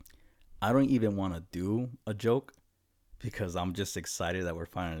I don't even want to do a joke because I'm just excited that we're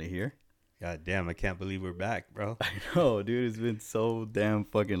finally here. God damn, I can't believe we're back, bro. I know, dude. It's been so damn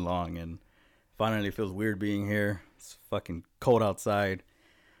fucking long, and finally it feels weird being here. It's fucking cold outside.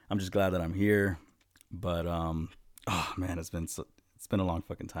 I'm just glad that I'm here. But oh man, it's been a long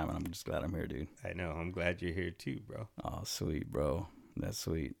fucking time, and I'm just glad I'm here, dude. I know. I'm glad you're here too, bro. Oh, sweet, bro. That's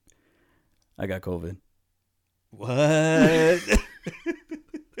sweet. I got COVID. What?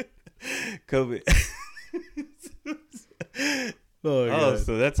 COVID. Oh,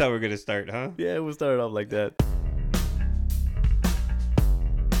 so that's how we're gonna start, huh? Yeah, we'll start it off like that.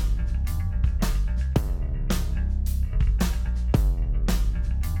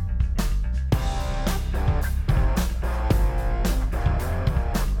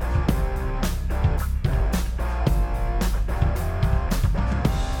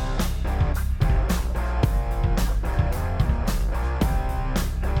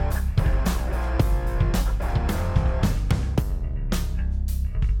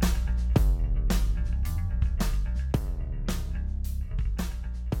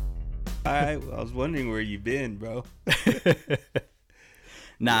 I was wondering where you been, bro.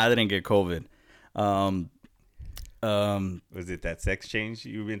 Nah, I didn't get COVID. Was it that sex change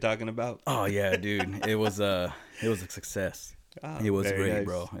you've been talking about? Oh yeah, dude. It was a success. It was very great, nice.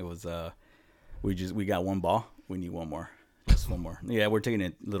 bro. It was we got one ball. We need one more. Just one more. Yeah, we're taking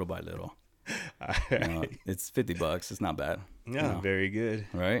it little by little. It's $50. It's not bad. Yeah, very good.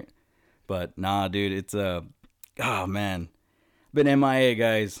 Right? But nah, dude, it's oh man. Been MIA,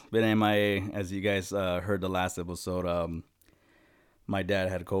 guys. Been MIA. As you guys heard the last episode, my dad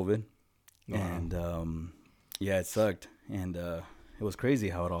had COVID. Wow. And yeah, it sucked. And it was crazy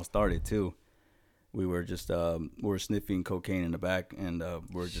how it all started too. We were just we were sniffing cocaine in the back, and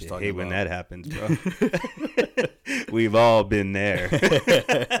we're just talking Hey, about when that happens, bro. We've all been there.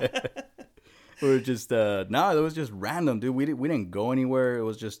 we were just it was just random, dude. We didn't go anywhere. It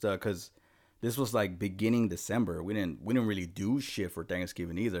was just because this was like beginning December. We didn't really do shit for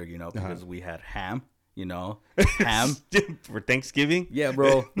Thanksgiving either, you know, because we had ham, you know, ham For Thanksgiving? Yeah,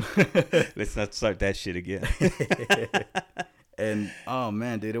 bro. Let's not start that shit again. And oh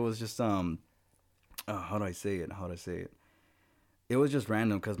man, dude, it was just how do I say it? It was just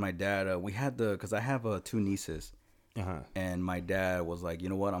random because my dad, because I have two nieces, and my dad was like, you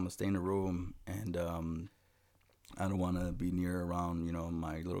know what, I'm gonna stay in the room, and I don't want to be near around, you know,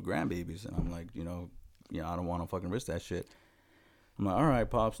 my little grandbabies, and I'm like, you know, I don't want to fucking risk that shit. I'm like, all right,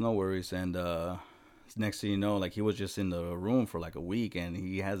 pops, no worries, and next thing you know, like he was just in the room for like a week, and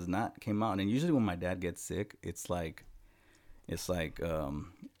he has not came out. And usually when my dad gets sick, it's like,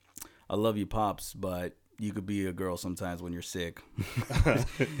 I love you, pops, but you could be a girl sometimes when you're sick.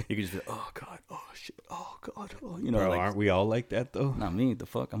 You could just be like, oh God, oh shit, oh God, oh, you know, Bro, like, aren't we all like that, though? not me, the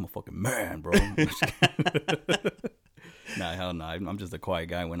fuck, I'm a fucking man, bro. Nah, hell no, I'm just a quiet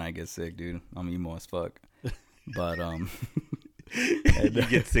guy when I get sick, dude. I'm emo as fuck. But You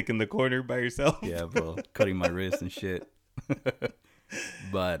get sick in the corner by yourself? yeah, bro, cutting my wrist and shit.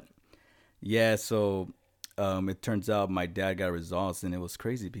 But yeah, so it turns out my dad got results, and it was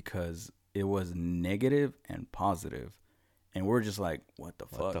crazy because it was negative and positive, and we're just like, what the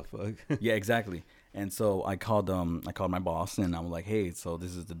fuck? What the fuck? Yeah, exactly. And so I called my boss, and I'm like, hey, so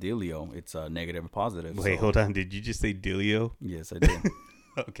this is the dealio. It's negative and positive. Wait, so, hold on. Did you just say Dilio? Yes, I did.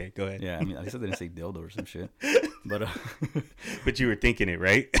 Okay, go ahead. Yeah, I mean, I said they didn't say dildo or some shit, but But you were thinking it,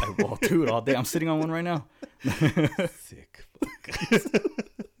 right? well, dude, all day I'm sitting on one right now. Sick fuck.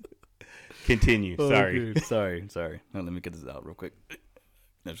 Continue. Oh, Sorry. dude. Sorry. No, let me get this out real quick.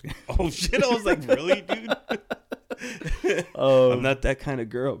 No, just kidding. Oh, shit. I was like, really, dude? I'm not that kind of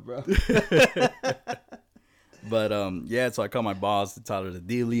girl, bro. But yeah, so I called my boss to tell her the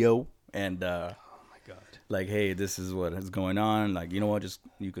dealio, and Oh, my God. like, hey, this is what is going on. Like, you know what? Just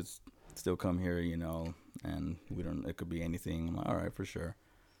you could still come here, you know, and we don't. It could be anything. I'm like, all right, for sure.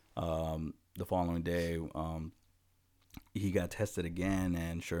 The following day, he got tested again,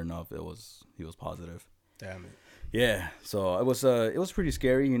 and sure enough, he was positive. Damn it. Yeah, so it was pretty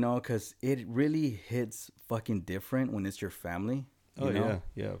scary, you know, because it really hits fucking different when it's your family. Oh, you know?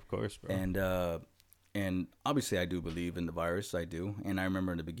 yeah. Yeah, of course, bro. And obviously I do believe in the virus, I do. And I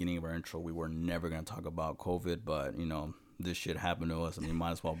remember in the beginning of our intro, we were never going to talk about COVID, but, you know, this shit happened to us, and we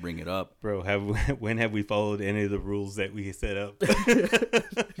might as well bring it up. Bro, when have we followed any of the rules that we set up?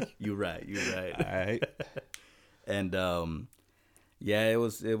 You're right. All right. And yeah, it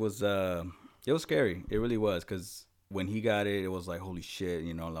was scary. It really was, because when he got it, it was like, holy shit,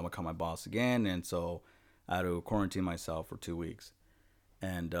 you know, I'm gonna call my boss again, and so I had to quarantine myself for 2 weeks.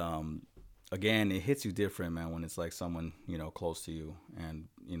 And again, it hits you different, man, when it's like someone, close to you, and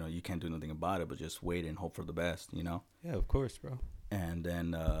you can't do nothing about it but just wait and hope for the best. Yeah, of course, bro. And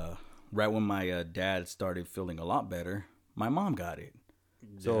then right when my dad started feeling a lot better, my mom got it.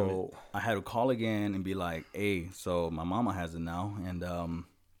 So I had to call again and be like, hey, so my mama has it now, and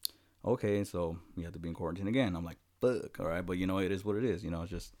okay, so you have to be in quarantine again. I'm like, fuck, all right, but it is what it is. It's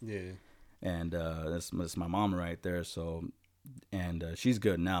just and that's my mom right there. So, and she's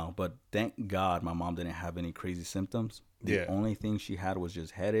good now, but thank God my mom didn't have any crazy symptoms. The only thing she had was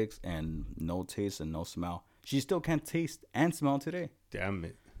just headaches and no taste and no smell. She still can't taste and smell today. Damn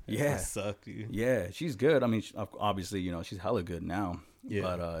it. Yeah, suck, dude. Yeah, she's good. I mean, obviously, she's hella good now. Yeah.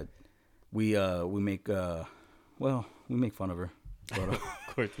 But we make we make fun of her. But, of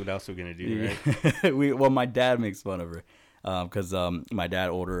course, what else are we gonna do, right? My dad makes fun of her because my dad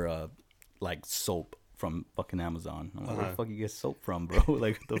ordered like soap from fucking Amazon. I'm like, where the fuck you get soap from, bro?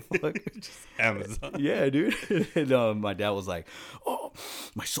 Like, what the fuck? Just Amazon. Yeah, dude. And my dad was like, oh,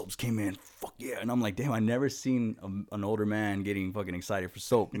 my soaps came in. Fuck yeah. And I'm like, damn, I never seen an older man getting fucking excited for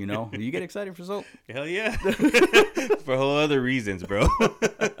soap, Do you get excited for soap? Hell yeah. For whole other reasons, bro.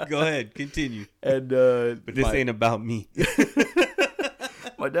 Go ahead. Continue. And but this ain't about me.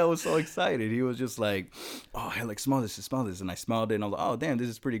 My dad was so excited. He was just like, oh, hey, like, smell this. And I smelled it, and I was like, oh, damn, this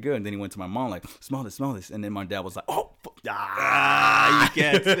is pretty good. And then he went to my mom, like, smell this. And then my dad was like, oh, you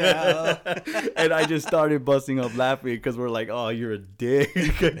can't smell. And I just started busting up laughing because we're like, oh, you're a dick.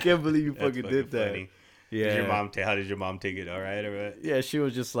 I can't believe you fucking did that. Funny. Yeah. How did your mom take it? All right, or what? Yeah, she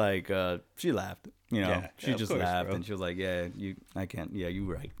was just like, she laughed. She just laughed, bro. And she was like, yeah, I can't. Yeah,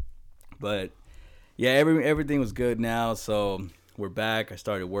 you right. But, yeah, everything was good now, so... We're back. I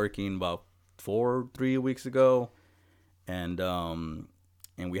started working about 3 weeks ago, and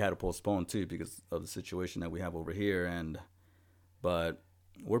we had to postpone too because of the situation that we have over here. But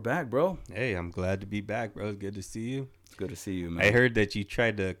we're back, bro. Hey, I'm glad to be back, bro. It's good to see you. It's good to see you, man. I heard that you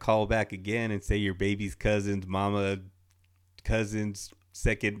tried to call back again and say your baby's cousin's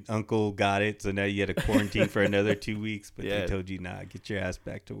second uncle got it, so now you had to quarantine for another 2 weeks. But they told you, nah, get your ass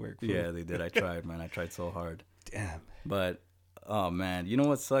back to work. Yeah, they did. I tried, man. I tried so hard. Damn. But. Oh, man. You know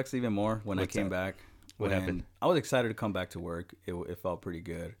what sucks even more? When I came back. What happened? I was excited to come back to work. It felt pretty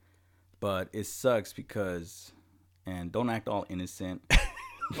good. But it sucks because... And don't act all innocent.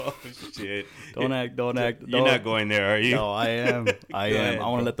 Oh, shit. Don't act... You're not going there, are you? No, I am. I am. I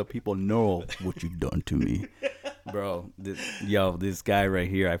want to let the people know what you've done to me. Bro, this guy right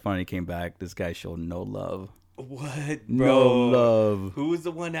here, I finally came back. This guy showed no love. What, bro? No love. Who was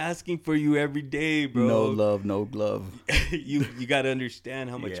the one asking for you every day, bro? No love, no glove. you got to understand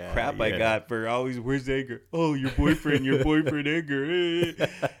how much crap I got for always, where's Edgar? Oh, your boyfriend Edgar.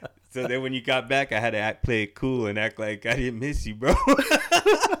 So then when you got back, I had to play it cool and act like I didn't miss you, bro.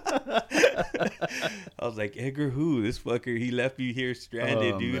 I was like, Edgar who? This fucker, he left you here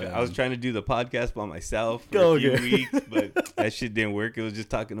stranded, dude. Man. I was trying to do the podcast by myself for a few weeks, but that shit didn't work. It was just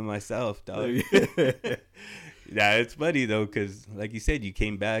talking to myself, dog. Yeah, it's funny, though, because like you said, you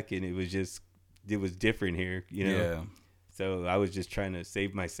came back and it was different here, Yeah. So I was just trying to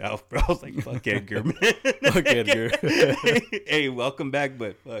save myself, bro. I was like, fuck Edgar, man. Fuck Edgar. Hey, welcome back,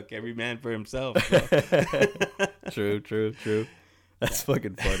 but fuck, every man for himself. True. That's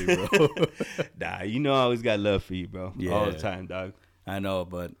fucking funny, bro. Nah, I always got love for you, bro. Yeah. All the time, dog. I know,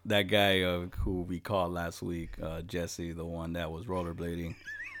 but that guy who we called last week, Jesse, the one that was rollerblading,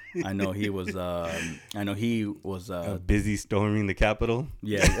 I know he was busy storming the Capitol.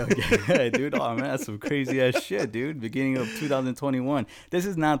 Yeah, dude. Oh man, that's some crazy ass shit, dude. Beginning of 2021. This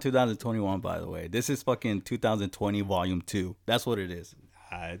is not 2021, by the way. This is fucking 2020 Volume 2. That's what it is.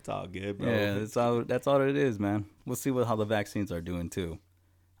 It's all good, bro. Yeah, that's all it is, man. We'll see how the vaccines are doing too.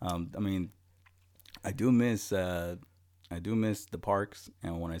 I mean, I do miss the parks,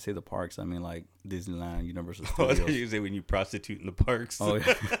 and when I say the parks, I mean like Disneyland, Universal Studios. Oh, you say when you prostitute in the parks. Oh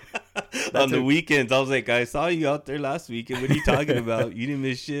yeah. On the weekends, I was like, I saw you out there last weekend. What are you talking about? You didn't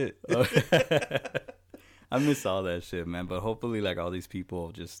miss shit. I miss all that shit, man. But hopefully, like all these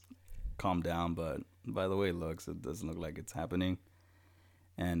people just calm down. But by the way it looks, it doesn't look like it's happening.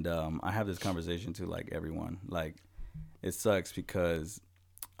 And I have this conversation to like everyone. Like, it sucks because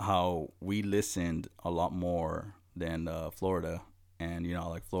how we listened a lot more than Florida, and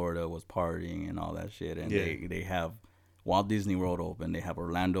like Florida was partying and all that shit, and they have Walt Disney World open, they have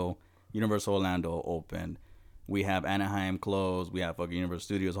Universal Orlando open, we have Anaheim closed, we have fucking Universal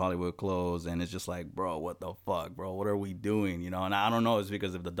Studios Hollywood closed, and it's just like, bro, what the fuck, bro? What are we doing? And I don't know, it's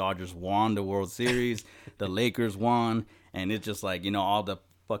because if the Dodgers won the World Series, the Lakers won, and it's just like, all the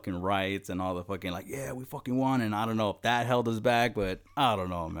fucking riots and all the fucking like, yeah, we fucking won. And I don't know if that held us back, but I don't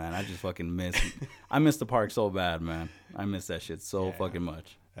know, man. I just fucking I miss the park so bad, man. I miss that shit so fucking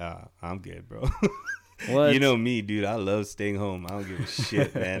much. I'm good, bro. What? You know me, dude. I love staying home. I don't give a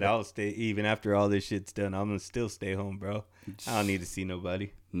shit, man. I'll stay even after all this shit's done. I'm gonna still stay home, bro. I don't need to see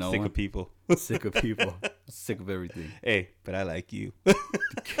nobody. Sick of people. Sick of people. Sick of everything. Hey, but I like you.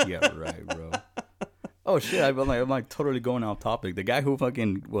 Yeah, right, bro. Oh shit! I'm like totally going off topic. The guy who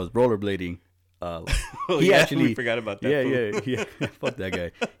fucking was rollerblading. We forgot about that. Yeah. Fuck that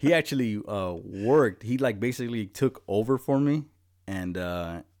guy. He actually worked. He like basically took over for me, and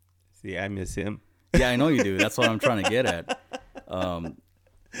see, I miss him. Yeah, I know you do. That's what I'm trying to get at.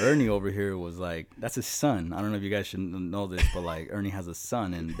 Ernie over here was like, that's his son. I don't know if you guys should know this, but like Ernie has a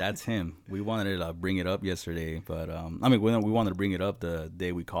son, and that's him. We wanted to bring it up yesterday, but I mean, we wanted to bring it up the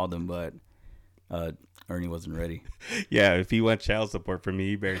day we called him, but Ernie wasn't ready. Yeah, if he wants child support from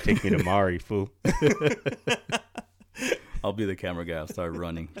me, you better take me to Mari, fool. I'll be the camera guy. I'll start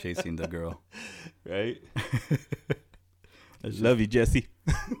running, chasing the girl. Right? Love you, Jesse.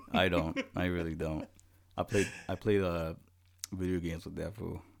 I don't. I really don't. I played video games with that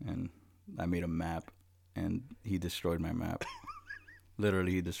fool, and I made a map, and he destroyed my map.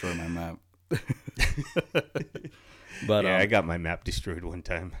 Literally, he destroyed my map. But yeah, I got my map destroyed one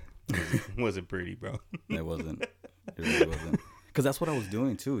time. It wasn't pretty, bro. It wasn't. It really wasn't. Because that's what I was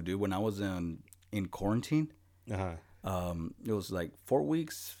doing too, dude. When I was in quarantine, it was like 4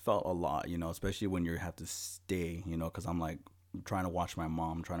 weeks felt a lot, you know, especially when you have to stay, you know, because I'm like trying to watch my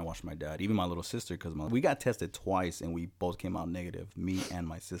mom, trying to watch my dad, even my little sister, because we got tested twice and we both came out negative, me and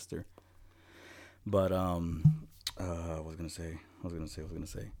my sister. But I was gonna say,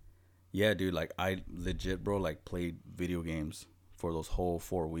 yeah, dude, like I legit, bro, like played video games for those whole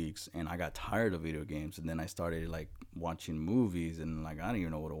 4 weeks, and I got tired of video games, and then I started like watching movies, and like I don't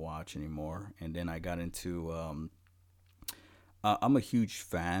even know what to watch anymore. And then I got into I'm a huge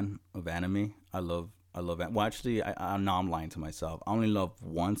fan of anime. I love well, actually, now I'm lying to myself. I only love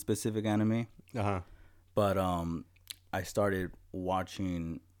one specific anime. But I started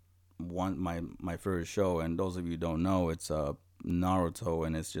watching my first show, and those of you who don't know, it's Naruto,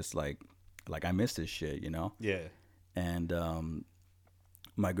 and it's just like I miss this shit, you know? Yeah. And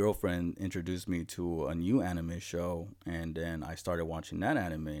my girlfriend introduced me to a new anime show, and then I started watching that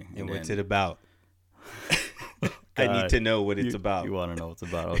anime. And what's it about? I need to know what it's about. You want to know what it's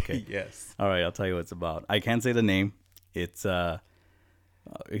about? Okay. Yes. All right, I'll tell you what it's about. I can't say the name. It's here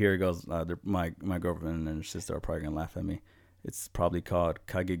it goes. My girlfriend and her sister are probably gonna laugh at me. It's probably called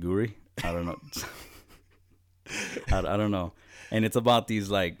Kageguri. I don't know. I don't know. And it's about these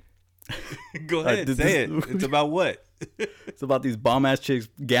like. Go ahead, say it. It's about what? It's about these bomb ass chicks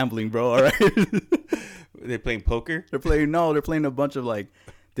gambling, bro. All right. They playing poker? They're playing a bunch of like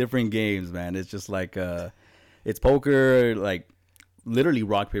different games, man. It's just like it's poker, like literally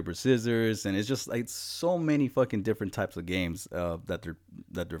rock paper scissors, and it's just like so many fucking different types of games that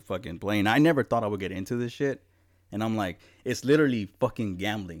they're fucking playing. I never thought I would get into this shit, and I'm like, it's literally fucking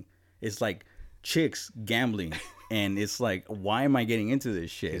gambling. It's like chicks gambling. And it's like, why am I getting into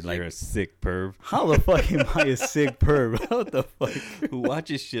this shit? Like, you're a sick perv. How the fuck am I a sick perv? What the fuck? Who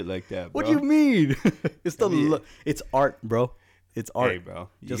watches shit like that, bro? What do you mean? It's it's art, bro. It's art, hey, bro.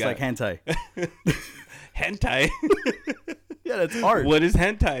 Just like hentai. Hentai? Yeah, that's art. What is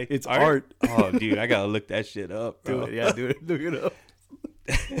hentai? It's art. Oh, dude, I gotta look that shit up, bro. Do it. Look it up.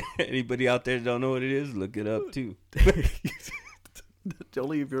 Anybody out there that don't know what it is, look it up too.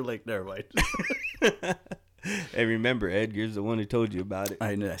 Only if you're like, never mind. Hey, remember, Edgar's the one who told you about it.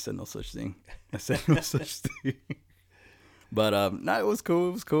 I know. I said no such thing. But no, it was cool.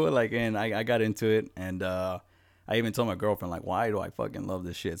 It was cool. Like, and I got into it, and I even told my girlfriend, like, why do I fucking love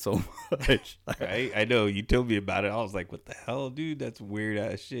this shit so much? Right? I know. You told me about it. I was like, what the hell, dude? That's weird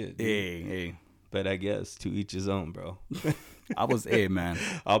ass shit. Dude. Hey. But I guess to each his own, bro. I was man.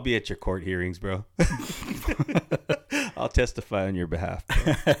 I'll be at your court hearings, bro. I'll testify on your behalf,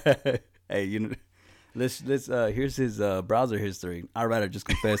 bro. Hey, you know. Let's here's his browser history. I'd rather just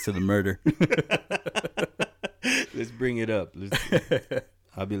confess to the murder. Let's bring it up.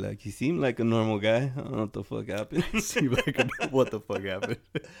 I'll be like, he seemed like a normal guy. I don't know what the fuck happened. What the fuck happened?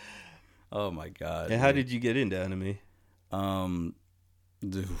 Oh my god. And how did you get into anime?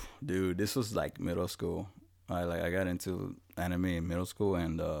 Dude, this was like middle school. I got into anime in middle school,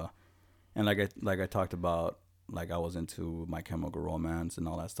 and like I talked about, like I was into My Chemical Romance and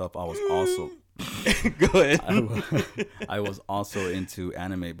all that stuff. I was also go ahead. I was also into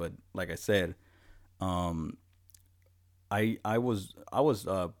anime, but like I said, I was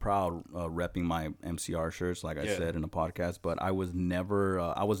proud repping my MCR shirts, like I said in the podcast, but I was never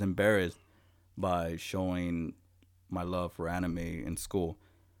I was embarrassed by showing my love for anime in school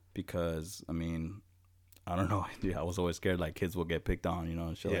because I mean I don't know, I was always scared like kids will get picked on,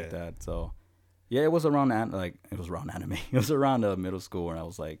 and shit like that. So yeah, it was around anime. It was around middle school where I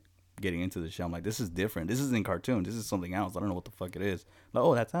was like getting into the show. I'm like, this is different. This isn't cartoon. This is something else. I don't know what the fuck it is. Like,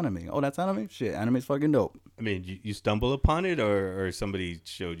 oh, that's anime. Oh, that's anime. Shit, anime's fucking dope. I mean, you stumble upon it, or somebody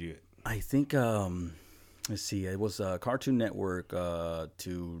showed you it? I think let's see, it was Cartoon Network,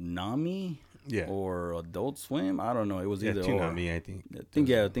 Toonami, or Adult Swim. I don't know. It was either Toonami. I think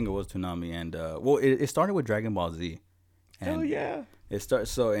it was Toonami, and well, it started with Dragon Ball Z. And yeah. It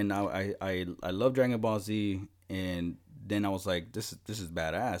starts and I love Dragon Ball Z, and then I was like, this is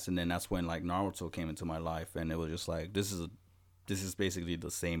badass, and then that's when like Naruto came into my life, and it was just like this is basically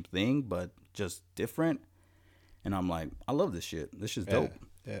the same thing but just different, and I'm like, I love this shit. This shit's dope.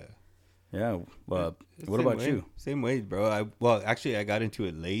 Yeah. Well, what about you? Same way, bro. Actually, I got into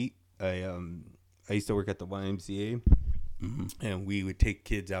it late. I used to work at the YMCA, and we would take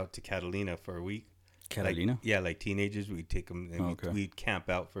kids out to Catalina for a week. Catalina? Like teenagers, we'd take them and we'd camp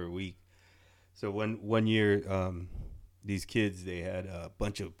out for a week. So one year, these kids, they had a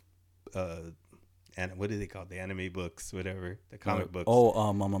bunch of and what do they call it? The anime books, whatever, the comic books.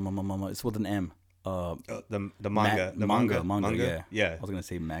 It's with an M. The manga. Yeah. I was gonna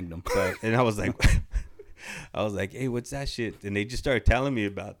say Magnum, and I was like, hey, what's that shit? And they just started telling me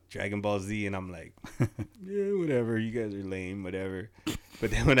about Dragon Ball Z, and I'm like, yeah, whatever. You guys are lame, whatever. But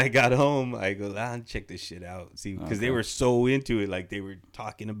then when I got home, I go, check this shit out. See, because they were so into it, like they were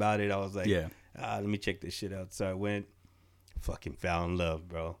talking about it. I was like, let me check this shit out. So I went, fucking fell in love,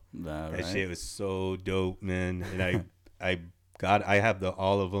 bro. That shit was so dope, man. And I have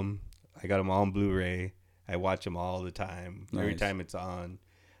all of them. I got them all on Blu-ray. I watch them all the time. Nice. Every time it's on.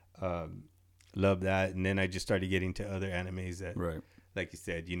 Love that. And then I just started getting to other animes that, like you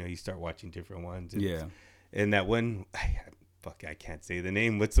said, you start watching different ones. And that one, I can't say the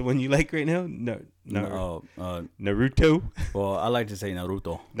name. What's the one you like right now? Naruto. Well, I like to say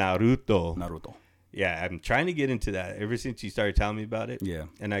Naruto. Naruto. Yeah, I'm trying to get into that ever since you started telling me about it. Yeah.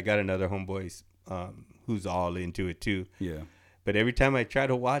 And I got another homeboy who's all into it too. Yeah. But every time I try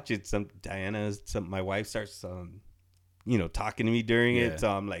to watch it, my wife starts, talking to me during it.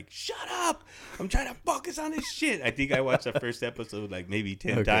 So I'm like, shut up. I'm trying to focus on this shit. I think I watched the first episode like maybe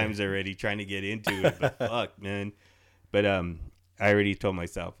 10 times already trying to get into it. But fuck, man. But I already told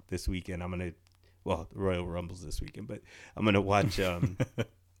myself this weekend the Royal Rumble's this weekend, but I'm going to watch, I'm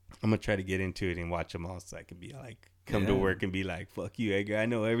going to try to get into it and watch them all so I can be like, come to work and be like, fuck you, Edgar. I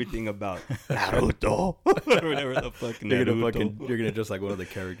know everything about Naruto. Or whatever the fuck Naruto. You're going to just like one of the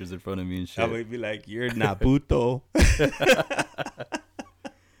characters in front of me and shit. I would be like, you're Naruto.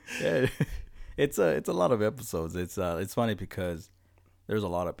 Yeah, it's a lot of episodes. It's funny because there's a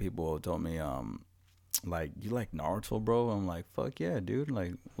lot of people who told me, like, you like Naruto, bro? I'm like, fuck yeah, dude.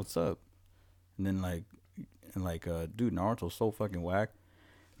 Like, what's up? And then dude, Naruto's so fucking whack.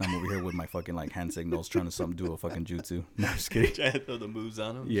 I'm over here with my fucking like hand signals trying to do a fucking jutsu. No, I'm just kidding. Trying to throw the moves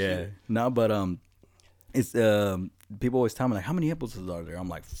on him. Yeah. Shit. No, but it's people always tell me like, how many episodes are there? I'm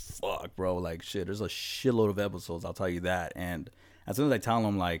like, fuck, bro. Like, shit, there's a shitload of episodes. I'll tell you that. And as soon as I tell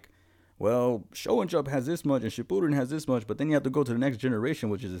them like, well, Shonen Jump has this much and Shippuden has this much, but then you have to go to the next generation,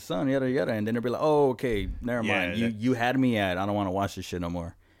 which is his son, yada yada, and then they'll be like, oh, okay, never mind. You had me at. I don't want to watch this shit no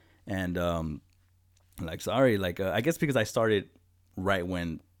more. And like, sorry, like I guess because I started right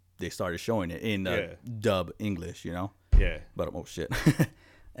when they started showing it in dub English, Yeah. But oh shit.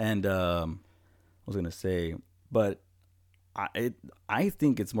 And I was gonna say, but I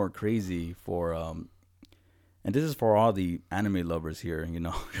think it's more crazy for and this is for all the anime lovers here,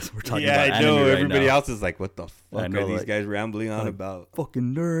 because we're talking about anime right everybody now. else is like, what the fuck are these guys rambling on about?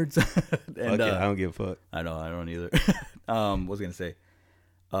 Fucking nerds. And I don't give a fuck. I know, I don't either. What was I gonna say?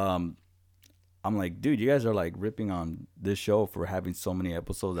 I'm like, dude, you guys are like ripping on this show for having so many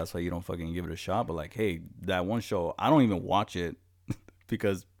episodes. That's why you don't fucking give it a shot. But like, hey, that one show, I don't even watch it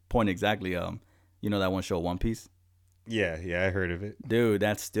because point exactly, that one show, One Piece. Yeah, I heard of it. Dude,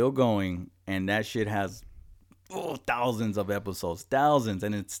 that's still going, and that shit has thousands of episodes,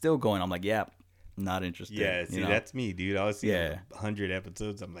 and it's still going. I'm like, yeah, not interested. Yeah, see, that's me, dude. I was seeing 100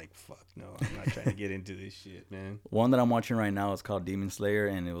 episodes. I'm like, fuck no, I'm not trying to get into this shit, man. One that I'm watching right now is called Demon Slayer,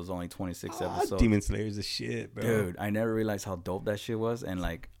 and it was only 26 episodes. Demon Slayer's a shit, bro. Dude, I never realized how dope that shit was, and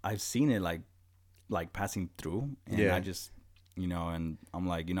like I've seen it like passing through, and I just and I'm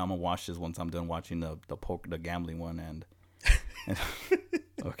like, I'm gonna watch this once I'm done watching the gambling one, and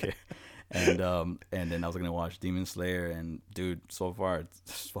okay. And then I was gonna watch Demon Slayer, and dude, so far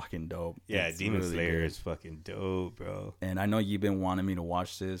it's fucking dope. Yeah, it's Demon Slayer is fucking dope, bro. And I know you've been wanting me to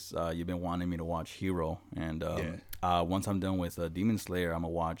watch this. You've been wanting me to watch Hero, and once I'm done with Demon Slayer, I'm gonna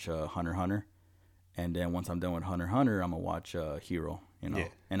watch Hunter x Hunter, and then once I'm done with Hunter x Hunter, I'm gonna watch Hero. You know,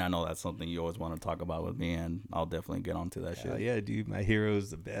 and I know that's something you always want to talk about with me, and I'll definitely get onto that shit. Yeah, dude, My Hero is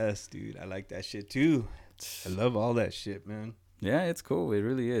the best, dude. I like that shit too. I love all that shit, man. Yeah, it's cool. It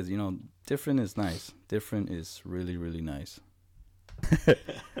really is. You know, different is nice. Different is really, really nice.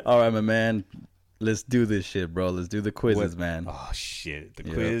 All right, my man. Let's do this shit, bro. Let's do the quizzes, man. Oh shit, the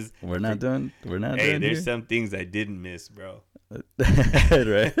quiz. We're not done. We're not done. Hey, there's some things I didn't miss, bro.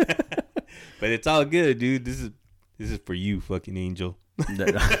 Right. But it's all good, dude. This is for you, fucking Angel.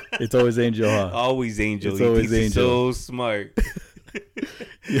 It's always Angel, huh? Always Angel. It's always Angel. He's so smart.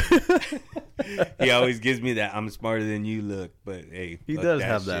 He always gives me that I'm smarter than you look, but hey, he does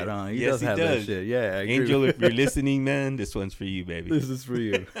have that, huh? He does have that shit. Yeah, Angel, if you're listening, man, this one's for you, baby. This is for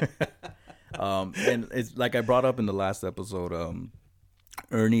you. And it's like I brought up in the last episode.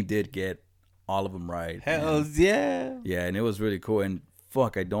 Ernie did get all of them right. Hells yeah. Yeah, and it was really cool. And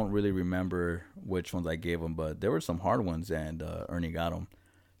fuck, I don't really remember which ones I gave him, but there were some hard ones, and Ernie got them.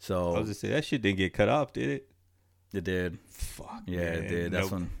 So I was gonna say that shit didn't get cut off, did it? It did. Fuck. Yeah, man. it did.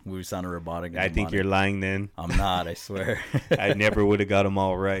 That's when we sounded robotic. I think you're lying then. I'm not, I swear. I never would have got them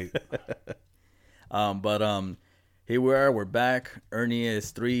all right. But here we are. We're back. Ernie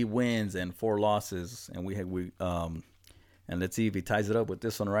is 3 wins and 4 losses, and and let's see if he ties it up with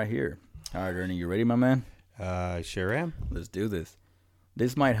this one right here. All right, Ernie, you ready, my man? Sure am. Let's do this.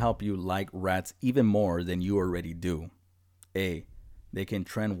 This might help you like rats even more than you already do. A, they can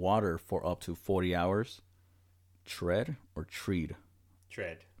tread water for up to 40 hours. Tread or treed?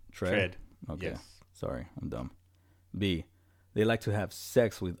 Tread. Okay. Yes. Sorry, I'm dumb. B, they like to have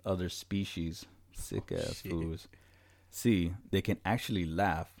sex with other species. Sick ass fools. C, they can actually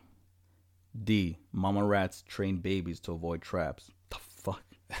laugh. D, mama rats train babies to avoid traps. The fuck?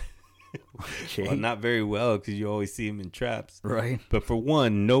 Okay. Well, not very well, because you always see them in traps. Right. But for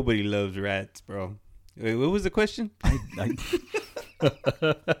one, nobody loves rats, bro. Wait, what was the question?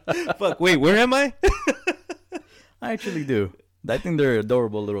 Fuck, wait, where am I? I actually do. I think they're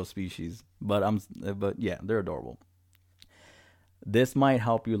adorable little species, but yeah, they're adorable. This might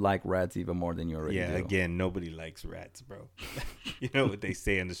help you like rats even more than you already do. Yeah, again, nobody likes rats, bro. You know what they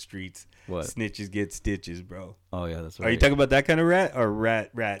say on the streets? What? Snitches get stitches, bro. Oh, yeah, that's right. Are you talking about that kind of rat or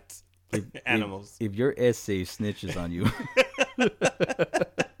rats? Animals. If your essay snitches on you.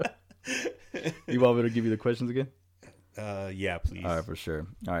 You want me to give you the questions again? Yeah, please. All right, for sure.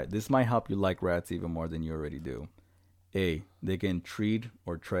 All right, this might help you like rats even more than you already do. A, they can tread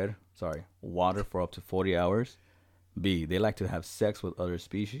water for up to 40 hours. B, they like to have sex with other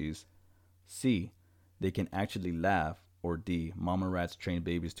species. C, they can actually laugh. Or D, mama rats train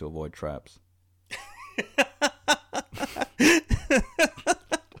babies to avoid traps.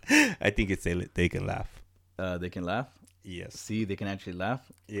 I think it's they can laugh. They can laugh? Yes. C, they can actually laugh?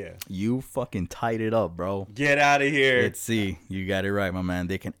 Yeah. You fucking tied it up, bro. Get out of here. It's C. You got it right, my man.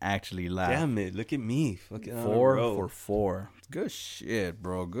 They can actually laugh. Damn it. Look at me. Fucking 4 for 4. Good shit,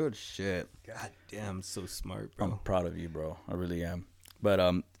 bro. Good shit. God damn, I'm so smart, bro. I'm proud of you, bro. I really am. But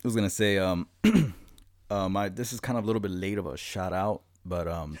I was gonna say, this is kind of a little bit late of a shout out, but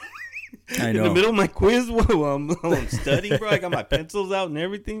I know. In the middle of my quiz while I'm studying, bro. I got my pencils out and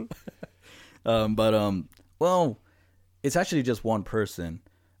everything. Well, it's actually just one person.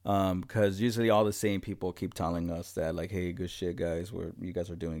 Because usually all the same people keep telling us that, like, hey, good shit, guys. You guys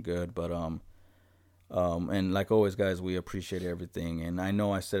are doing good. But and like always, guys, we appreciate everything. And I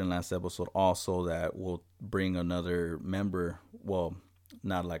know I said in last episode also that we'll bring another member. Well,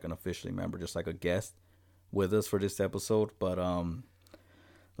 not like an officially member, just like a guest with us for this episode. But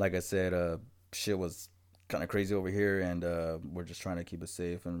like I said, shit was kind of crazy over here, and we're just trying to keep it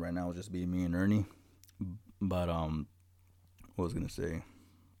safe. And right now it'll just be me and Ernie. But what was I gonna say?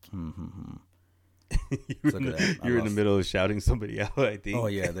 You're in the middle of shouting somebody out, I think. Oh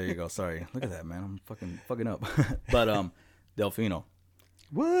yeah, there you go. Sorry. Look at that, man. I'm fucking up. But Delfino.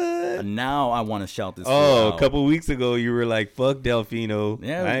 What? Now I want to shout this. Oh, a couple weeks ago you were like, "Fuck Delfino."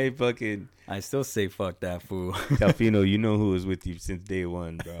 Yeah, I still say fuck that fool. Delfino, you know who was with you since day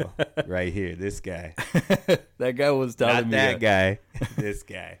one, bro. Right here, this guy. That guy was telling me. Not that guy. This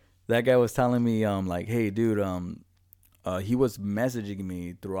guy. That guy was telling me, like, hey, dude, he was messaging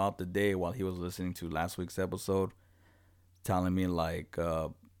me throughout the day while he was listening to last week's episode, telling me like,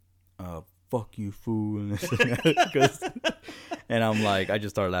 fuck you, fool. And I'm like, I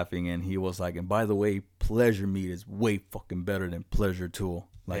just started laughing, and he was like, and by the way, Pleasure Meat is way fucking better than Pleasure Tool.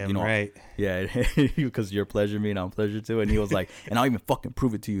 Like, damn right. Yeah, because you're Pleasure Meat, I'm Pleasure Tool. And he was like, and I'll even fucking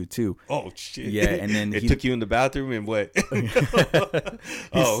prove it to you too. Oh shit. Yeah, and then it took you in the bathroom and what? He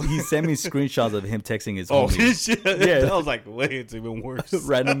sent me screenshots of him texting his homies. Shit. Yeah, I was like, wait, it's even worse.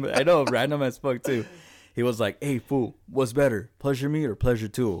 Random as fuck too. He was like, hey, fool, what's better, Pleasure Meat or Pleasure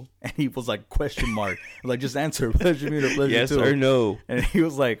Tool? And he was like, question mark. I was like, just answer, Pleasure Meat or Pleasure yes Tool? Yes or no? And he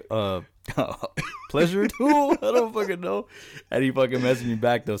was like, Pleasure Tool? I don't fucking know. And he fucking messaged me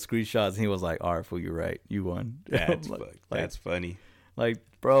back those screenshots. And he was like, all right, fool, you're right. You won. That's funny. Like,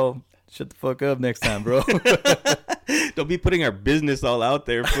 bro, shut the fuck up next time, bro. Don't be putting our business all out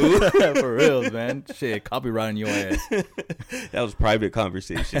there, fool. For real, man. Shit, copywriting your ass. That was private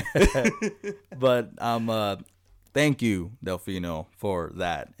conversation. But thank you, Delfino, for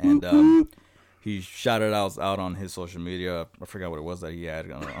that. And he shouted us out on his social media. I forgot what it was that he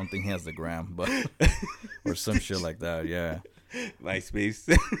had. I don't think he has the gram, but or some shit like that. Yeah.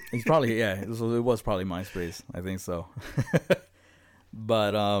 MySpace. He's probably it was probably MySpace. I think so.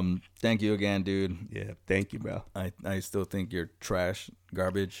 But thank you again, dude. Yeah, thank you, bro. I still think you're trash,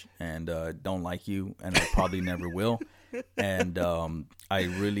 garbage, and don't like you, and I probably never will. And I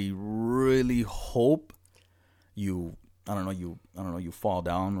really, really hope you fall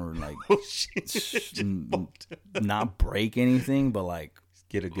down or like not break anything, but like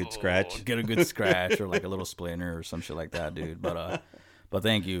get a good scratch or like a little splinter or some shit like that, dude. But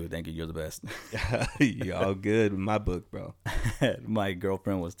thank you, you're the best. You all good with my book, bro. My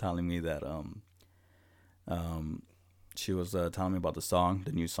girlfriend was telling me that she was telling me about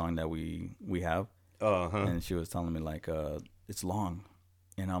the new song that we have. And she was telling me like it's long,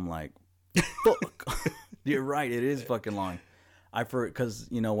 and I'm like, fuck. You're right, it is fucking long. Because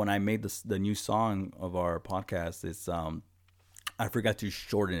when I made the new song of our podcast, it's I forgot to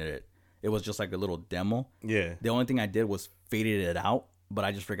shorten it. It was just like a little demo. Yeah. The only thing I did was faded it out, but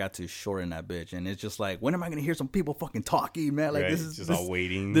I just forgot to shorten that bitch. And it's just like, when am I gonna hear some people fucking talking, man? Like, right. this is just all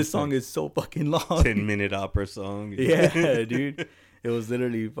waiting. This song is so fucking long. 10-minute opera song. Yeah, dude. It was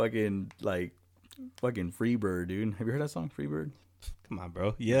literally fucking Freebird, dude. Have you heard that song, Freebird? Come on,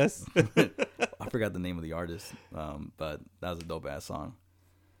 bro. Yes. I forgot the name of the artist, but that was a dope ass song.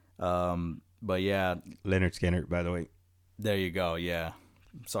 But yeah, Leonard Skinner, by the way. There you go. Yeah.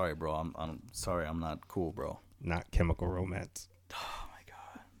 Sorry, bro. I'm sorry. I'm not cool, bro. Not Chemical Romance. Oh my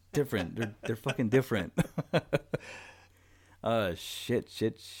god. Different. They're fucking different.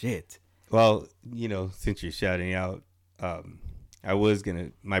 Shit. Well, since you're shouting out, I was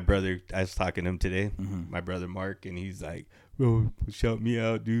talking to him today, my brother Mark, and he's like, bro, shout me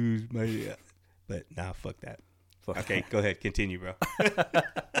out, dude. But nah, fuck that. Okay, go ahead. Continue, bro. I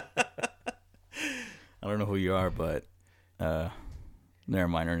don't know who you are, but never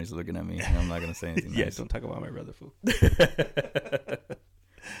mind. Ernie's looking at me. I'm not going to say anything. Yeah, nice. Don't talk about my brother, fool.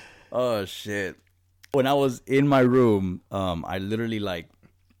 Oh, shit. When I was in my room, I literally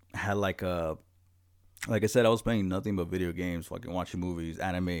had like I said, I was playing nothing but video games, fucking watching movies,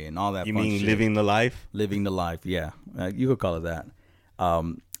 anime, and all that. You mean shit. Living the life? Living the life, yeah. You could call it that.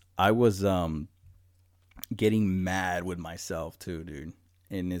 I was getting mad with myself too, dude.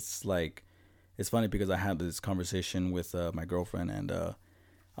 And it's funny because I had this conversation with my girlfriend, and I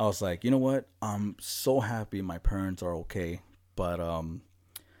was like, you know what? I'm so happy my parents are okay, but I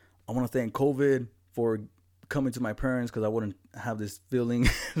want to thank COVID for coming to my parents because I wouldn't have this feeling.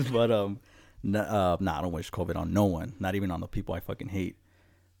 But I don't wish COVID on no one, not even on the people I fucking hate.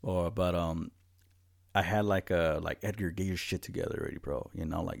 But I had like Edgar, get your shit together already, bro.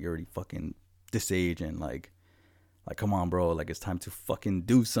 Like you're already fucking this age, and like come on, bro. Like it's time to fucking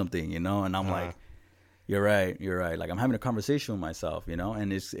do something, And I'm like, you're right. Like I'm having a conversation with myself,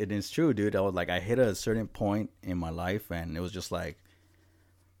 And it's true, dude. I hit a certain point in my life, and it was just like,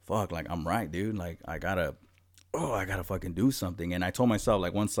 fuck, like I'm right, dude. Like I gotta fucking do something. And I told myself,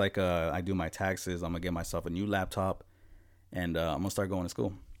 like, once I do my taxes, I'm gonna get myself a new laptop, and I'm gonna start going to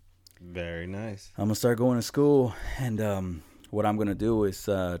school. Very nice. I'm gonna start going to school, and what I'm gonna do is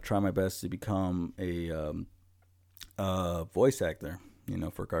try my best to become a voice actor,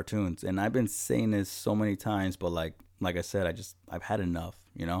 for cartoons. And I've been saying this so many times, but like I said, I've had enough,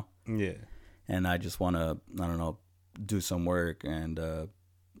 Yeah. And I just want to, I don't know, do some work and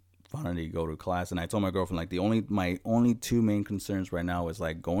finally go to class. And I told my girlfriend, like, my only two main concerns right now is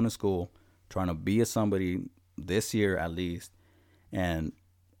like going to school, trying to be a somebody this year at least, and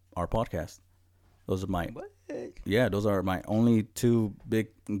our podcast. Those are my only two big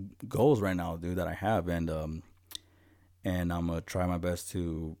goals right now, dude, that I have. And I'm gonna try my best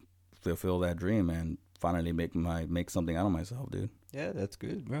to fulfill that dream and finally make something out of myself, dude. Yeah, that's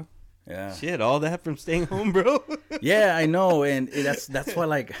good, bro. Yeah. Shit, all that from staying home, bro. Yeah, I know, and that's why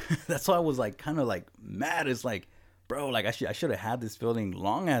like that's why I was like kind of like mad. It's like, bro, like I should have had this feeling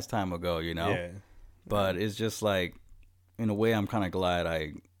long ass time ago, you know. Yeah. But it's just like, in a way, I'm kind of glad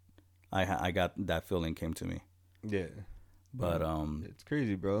I got that feeling came to me. Yeah. But it's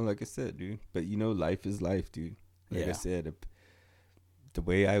crazy, bro. Like I said, dude. But you know, life is life, dude. Like I said, the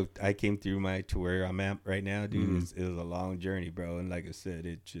way I came through to where I'm at right now, dude, it was a long journey, bro. And like I said,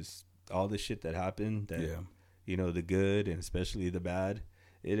 it just all the shit that happened, that you know, the good and especially the bad,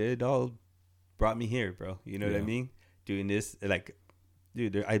 it all brought me here, bro. You know what I mean? Doing this, like,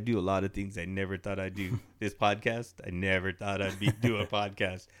 dude, I do a lot of things I never thought I'd do. This podcast, I never thought I'd do a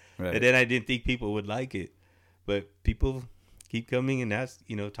podcast, and then I didn't think people would like it, but people keep coming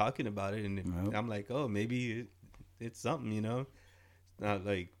and talking about it, and I'm like, oh, maybe it's something, you know. Not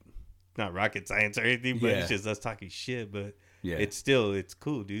like not rocket science or anything, but it's just us talking shit. But it's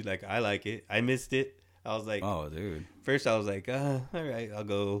cool, dude. Like, I like it. I missed it. I was like, oh, dude. First, I was like, all right,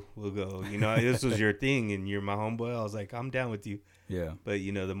 we'll go. You know, this was your thing, and you're my homeboy. I was like, I'm down with you. Yeah. But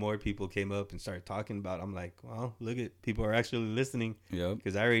you know, the more people came up and started talking about it, I'm like, well, look at people are actually listening. Yeah.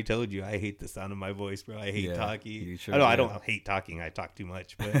 Because I already told you, I hate the sound of my voice, bro. I hate talking. Sure I don't hate talking. I talk too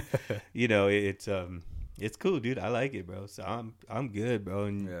much, but you know, it's cool, dude. I like it, bro. So I'm good, bro.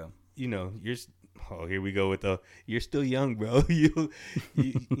 And you know, here we go with you're still young, bro. you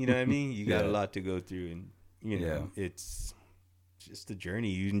know what I mean? You got a lot to go through, and you know, it's just a journey.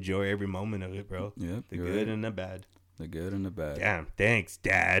 You enjoy every moment of it, bro. Yeah. The good and the bad. The good and the bad. Damn, thanks,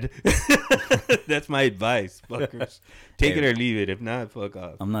 Dad. That's my advice, fuckers. Take it or leave it. If not, fuck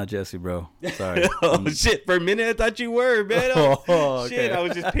off. I'm not Jesse, bro. Sorry. Shit, for a minute I thought you were, man. Shit, okay.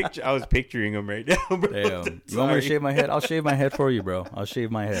 I was picturing him right now, bro. Damn. You want me to shave my head? I'll shave my head for you, bro. I'll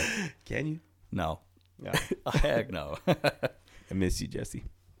shave my head. Can you? No. Heck no. I miss you, Jesse.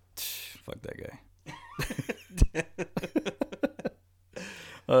 Fuck that guy.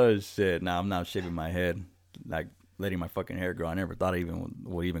 Oh shit. Nah, I'm not shaving my head. Like, letting my fucking hair grow. I never thought I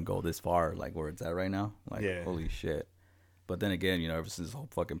would even go this far, like where it's at right now. Like, holy shit. But then again, you know, ever since this whole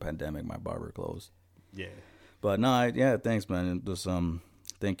fucking pandemic, my barber closed. Yeah. But no, thanks, man. Just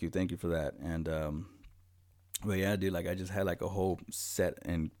thank you for that. And but yeah, dude, like I just had like a whole set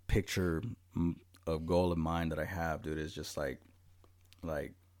and picture of goal in mind that I have, dude. It's just like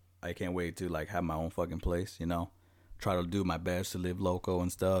I can't wait to like have my own fucking place, you know. Try to do my best to live local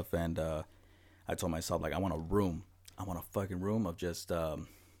and stuff. And I told myself, like, I want a fucking room of just of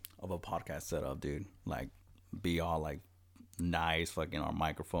a podcast setup, dude. Like, be all like nice, fucking our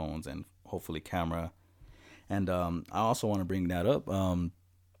microphones and hopefully camera. And I also want to bring that up.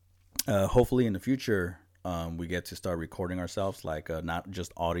 Hopefully in the future, we get to start recording ourselves, like not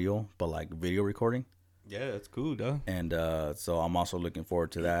just audio, but like video recording. Yeah, that's cool, though. And so I'm also looking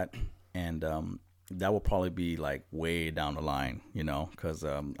forward to that. And that will probably be like way down the line, you know, because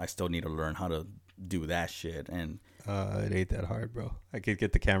I still need to learn how to do that shit. And it ain't that hard, bro. I could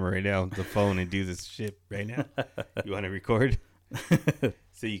get the camera right now, the phone, and do this shit right now. You want to record?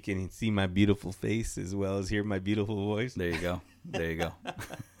 So you can see my beautiful face as well as hear my beautiful voice. There you go.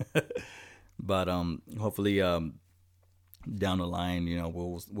 But hopefully down the line, you know,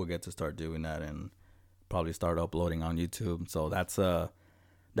 we'll get to start doing that and probably start uploading on YouTube. So that's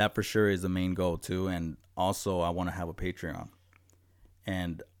that for sure is the main goal too. And also I want to have a Patreon.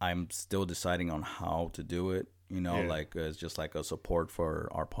 And I'm still deciding on how to do it, you know, like it's just like a support for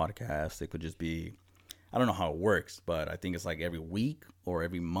our podcast. It could just be, I don't know how it works, but I think it's like every week or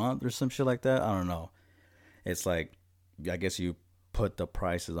every month or some shit like that. I don't know. It's like, I guess you put the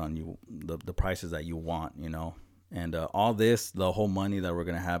prices on you, the prices that you want, you know, and all this, the whole money that we're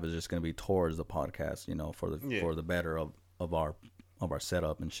going to have is just going to be towards the podcast, you know, for the better of our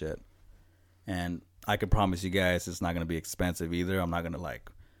setup and shit. And I can promise you guys it's not going to be expensive either. I'm not going to like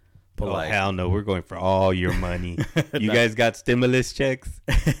put hell no. We're going for all your money. You guys got stimulus checks?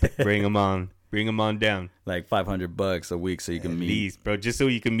 Bring them on. Bring them on down. Like $500 a week so you can meet. Least, bro. Just so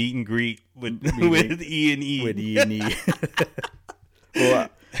you can meet and greet with E&E. With E&E. Well,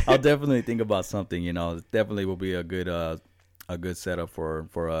 I'll definitely think about something, you know. It definitely will be a good setup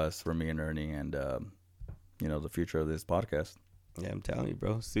for us, for me and Ernie, and you know, the future of this podcast. Yeah, I'm telling you,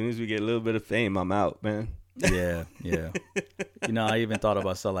 bro. As soon as we get a little bit of fame, I'm out, man. Yeah. You know, I even thought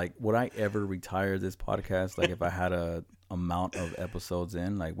about like, would I ever retire this podcast? Like, if I had a amount of episodes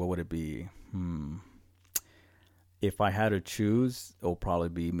in, like, what would it be? If I had to choose, it'll probably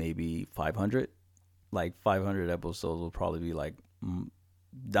be maybe 500. Like 500 episodes will probably be like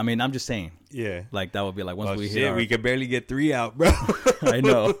I mean, I'm just saying. Yeah. Like that would be like once we hit. We can barely get 3 out, bro. I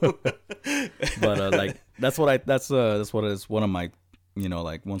know. But like that's what it is. One of my,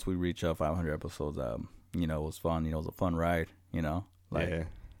 like once we reach 500 episodes, it was fun. It was a fun ride. Like. Yeah.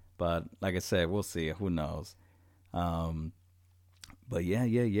 But like I said, we'll see. Who knows? But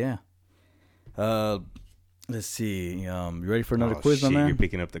yeah. Let's see. You ready for another quiz, my man? You're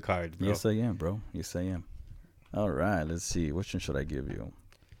picking up the cards, bro. Yes, I am, bro. Yes, I am. All right. Let's see. Which one should I give you?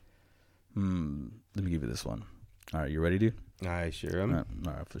 Let me give you this one. All right. You ready, dude? I sure am.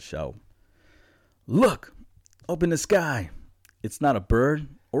 All right, for sure. Look up in the sky. It's not a bird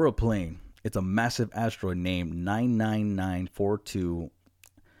or a plane. It's a massive asteroid named 99942.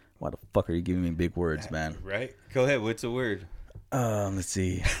 Why the fuck are you giving me big words, man? Right? Go ahead. What's the word? Let's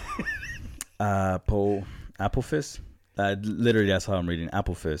see. Apophis. Literally, that's how I'm reading.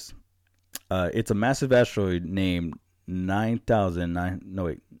 Apophis. It's a massive asteroid named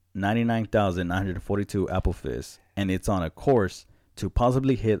 99,942 Apophis, and it's on a course to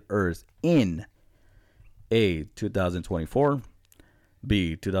possibly hit Earth in A, 2024,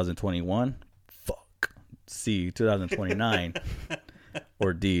 B, 2021, C, 2029,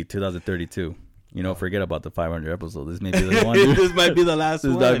 or D, 2032. Forget about the 500 episodes. This may be the one. This might be the last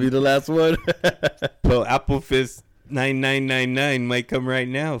one. This might be the last one. So Apophis 9999 might come right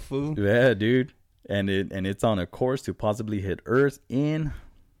now, fool. Yeah, dude. And it's on a course to possibly hit Earth in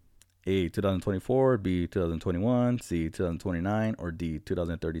A, 2024, B, 2021, C, 2029, or D,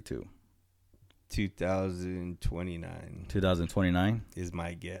 2032. 2029. 2029 is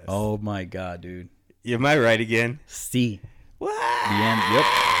my guess. Oh my god, dude. Am I right again? C. What? The end. Yep.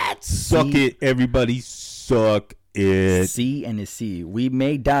 Suck it, everybody. Suck it. C and a C. We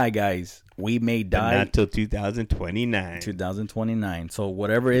may die, guys. We may die. But not till 2029. 2029. So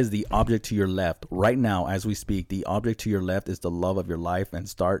whatever is the object to your left right now, as we speak, the object to your left is the love of your life, and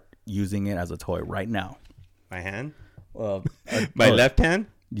start using it as a toy right now. My hand? My left hand?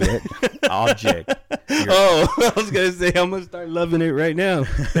 Yeah. Object. I was going to say, I'm going to start loving it right now.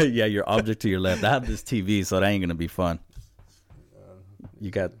 Yeah, your object to your left. I have this TV, so that ain't going to be fun.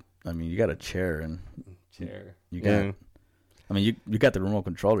 You got a chair and you got, you got the remote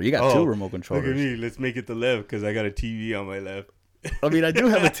controller. You got two remote controllers. Look at me. Let's make it the left because I got a TV on my left. I do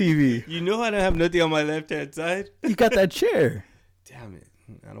have a TV. You know I don't have nothing on my left-hand side? You got that chair. Damn it.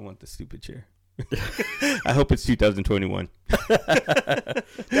 I don't want the stupid chair. I hope it's 2021.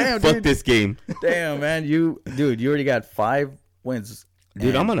 Damn, Fuck dude. this game. Damn, man. You already got 5 wins.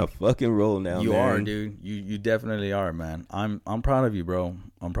 Dude, I'm on a fucking roll now, You man. are, dude. You definitely are, man. I'm proud of you, bro.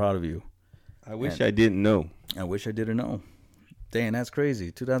 I'm proud of you. I wish I didn't know. I wish I didn't know. Dang, that's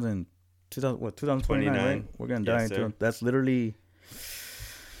crazy. 2029, right? We're going to die. That's literally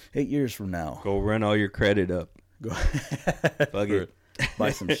 8 years from now. Go run all your credit up. Go. Fuck it.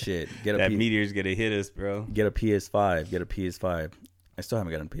 Buy some shit. That meteor's going to hit us, bro. Get a PS5. I still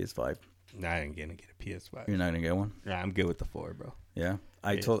haven't gotten a PS5. Nah, I ain't going to get a PS5. You're not going to get one? Nah, I'm good with the 4, bro. Yeah.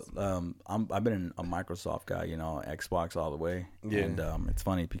 I've been a Microsoft guy, Xbox all the way. Yeah. And it's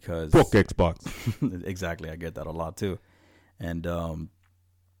funny because fuck Xbox. Exactly, I get that a lot too. And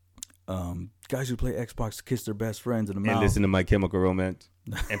guys who play Xbox kiss their best friends in the mouth. And listen to My Chemical Romance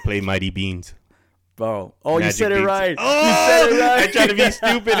and play Mighty Beans. Bro, Magic you said Beans. it right. Oh, you said it right. I tried to be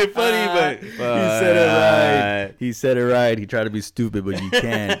stupid and funny, but he said it right. He said it right. He tried to be stupid, but you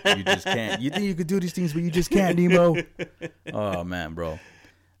can't. You just can't. You think you could do these things, but you just can't, Nemo. Oh man, bro.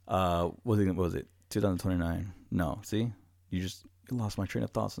 What was it? 2029? No. See, you lost my train of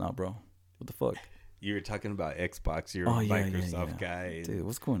thoughts now, bro. What the fuck? You were talking about Xbox. You're a Microsoft guy. Dude,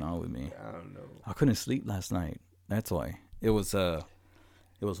 what's going on with me? I don't know. I couldn't sleep last night. That's why. It was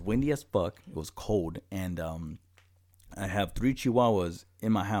windy as fuck. It was cold, and I have 3 Chihuahuas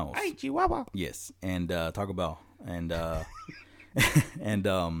in my house. Hey, Chihuahua. Yes, and Taco Bell, and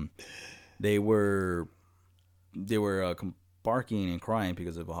and they were barking and crying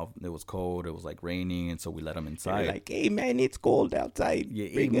because of how it was cold. It was like raining, and so we let them inside. Like, hey man, it's cold outside.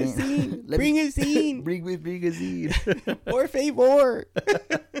 Yeah, bring hey, a scene. Bring a scene. Bring a scene. Por favor.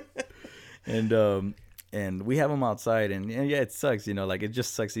 And we have them outside, and yeah, it sucks, like it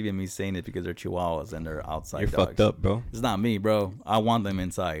just sucks even me saying it because they're Chihuahuas and they're outside. You're dogs. fucked up, bro. It's not me, bro. I want them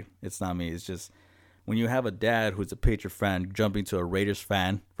inside. It's not me. It's just when you have a dad who's a Patriot fan jumping to a Raiders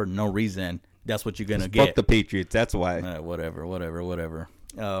fan for no reason, that's what you're gonna get. Fuck the Patriots. That's why. Whatever.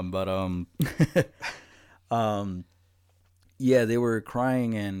 Yeah, they were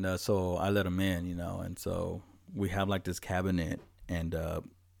crying, and so I let them in, and so we have like this cabinet, and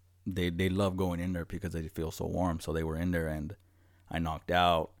they love going in there because they feel so warm. So they were in there, and I knocked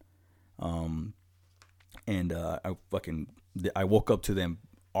out. And I woke up to them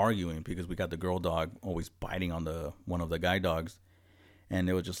arguing because we got the girl dog always biting on one of the guy dogs. And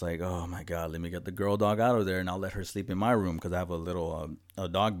it was just like, oh my God, let me get the girl dog out of there and I'll let her sleep in my room because I have a little a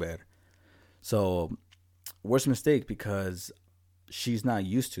dog bed. So worst mistake because she's not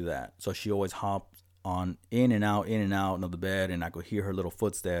used to that. So she always hopped on in and out of the bed, and I could hear her little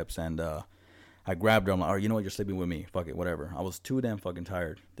footsteps. And I grabbed her. I'm like, all right, you know what? You're sleeping with me. Fuck it, whatever. I was too damn fucking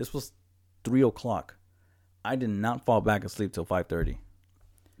tired. This was 3:00. I did not fall back asleep till 5:30.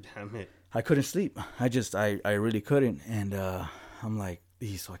 Damn it. I couldn't sleep. I really couldn't. And I'm like,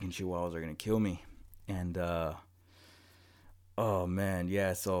 these fucking chihuahuas are gonna kill me. And oh man,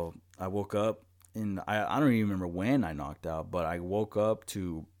 yeah. So I woke up, and I don't even remember when I knocked out, but I woke up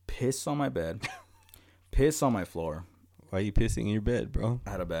to piss on my bed, piss on my floor. Why are you pissing in your bed, bro? I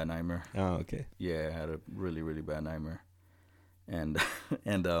had a bad nightmare. Oh, okay. Yeah, I had a really, really bad nightmare. And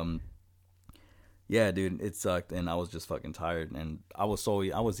yeah, dude, it sucked, and I was just fucking tired, and I was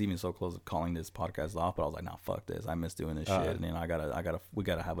even so close to calling this podcast off, but I was like, nah, fuck this. I miss doing this shit, and we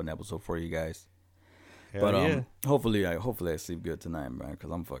gotta have an episode for you guys. Hell but yeah. Hopefully I sleep good tonight, man,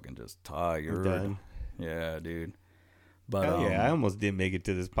 because I'm fucking just tired. Done. Yeah, dude. But hell yeah, I almost didn't make it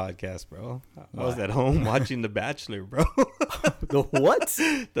to this podcast, bro. I was at home watching The Bachelor, bro. The what?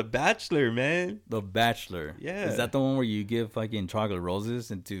 The Bachelor, man. The Bachelor. Yeah. Is that the one where you give fucking chocolate roses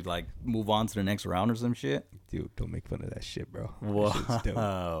and to like move on to the next round or some shit? Dude, don't make fun of that shit, bro.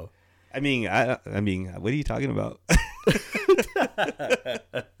 Wow. I mean, what are you talking about?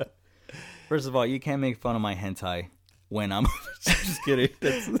 First of all, you can't make fun of my hentai when I'm just kidding.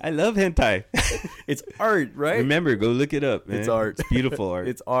 I love hentai. It's art, right? Remember, go look it up, man. It's art. It's beautiful art.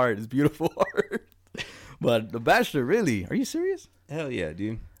 It's art. It's beautiful art. But The Bachelor, really? Are you serious? Hell yeah,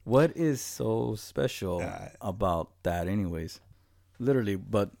 dude. What is so special about that anyways? Literally,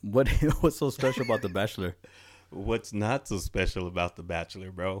 but what's so special about The Bachelor? What's not so special about The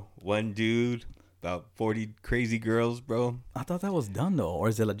Bachelor, bro? One dude, about 40 crazy girls, bro. I thought that was done though, or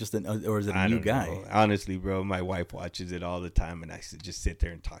is it like just a new guy? Know. Honestly, bro, my wife watches it all the time, and I just sit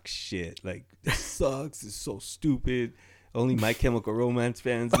there and talk shit. Like, this sucks. It's so stupid. Only My Chemical Romance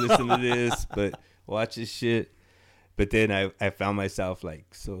fans listen to this, but watch this shit. But then I found myself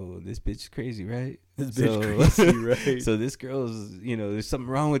like, so this bitch is crazy, right? This bitch crazy, right? So this girl's, there's something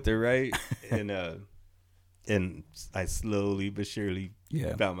wrong with her, right? And I slowly but surely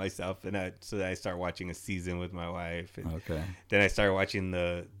found myself, and I start watching a season with my wife. And okay. Then I started watching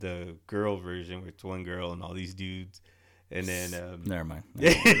the girl version, where it's one girl and all these dudes. And then never mind.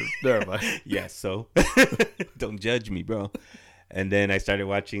 Never mind. Yeah, so don't judge me, bro. And then I started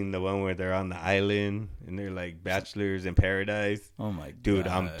watching the one where they're on the island and they're like bachelors in paradise. Oh my god, dude,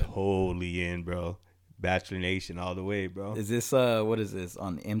 I'm totally in, bro. Bachelor Nation all the way, bro. Is this what is this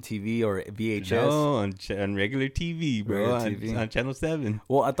on MTV or VHS? No, on regular TV, bro. On Channel 7.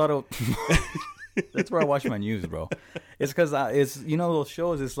 Well, I thought that's where I watch my news, bro. It's because it's those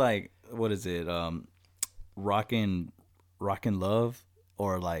shows. It's like, what is it? Rockin' Love,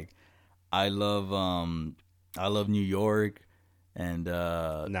 or like I love New York, and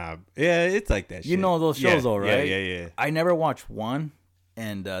yeah, it's like that. Shit. Those shows, though, right? Yeah. I never watched one.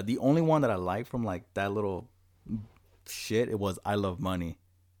 And the only one that I liked from like that little shit, it was I Love Money.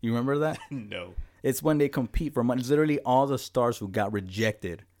 You remember that? No. It's when they compete for money. It's literally all the stars who got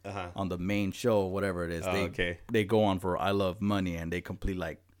rejected on the main show, whatever it is. They go on for I Love Money, and they complete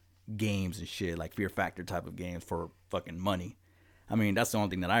like games and shit, like Fear Factor type of games for fucking money. I mean, that's the only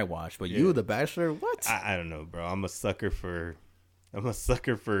thing that I watch. But you, The Bachelor, what? I don't know, bro. I'm a sucker for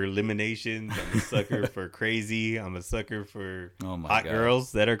eliminations. I'm a sucker for crazy. I'm a sucker for hot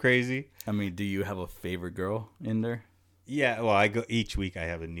girls that are crazy. I mean, do you have a favorite girl in there? Yeah, well, I go each week. I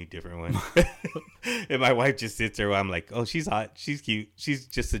have a new different one. And my wife just sits there while I'm like, oh, she's hot. She's cute. She's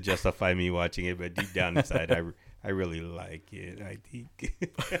just to justify me watching it. But deep down inside, I really like it, I think.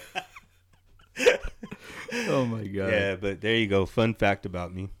 Oh, my God. Yeah, but there you go. Fun fact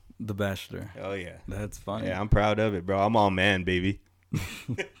about me. The Bachelor. Oh, yeah. That's funny. Yeah, I'm proud of it, bro. I'm all man, baby.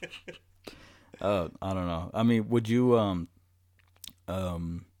 I don't know. I mean, would you, I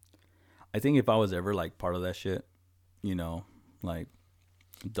think if I was ever, like, part of that shit, like,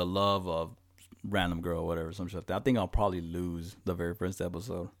 the love of random girl, whatever, some shit like that, I think I'll probably lose the very first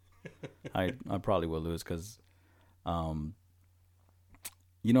episode. I probably will lose, because, never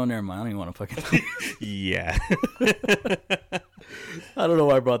mind. I don't even want to fucking... Yeah. I don't know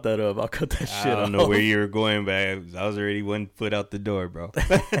why I brought that up. I'll cut that shit off. I don't know where you were going, but I was already 1 foot out the door, bro.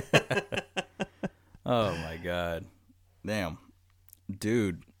 Oh, my God. Damn.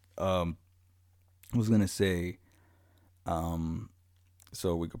 Dude, I was going to say,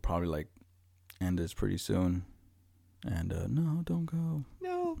 so we could probably, like, end this pretty soon. And no, don't go.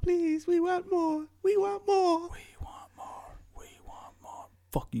 No, please. We want more. We want more. We want more. We want more.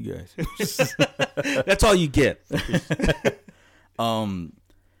 Fuck you guys. That's all you get.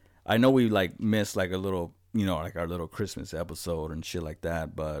 I know we like missed like a little, you know, like our little Christmas episode and shit like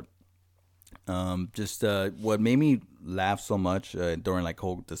that, but just what made me laugh so much during like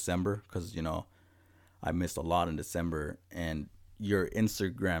whole December, because you know I missed a lot in December, and your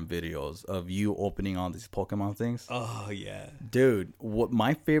Instagram videos of you opening all these Pokemon things. Oh yeah, dude. What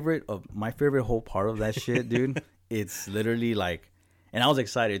my favorite whole part of that shit, dude. It's literally like, and I was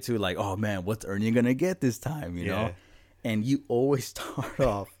excited too. Like, oh man, what's Ernie gonna get this time? You know, and you always start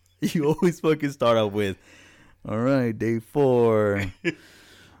off. You always fucking start off with, all right, day 4.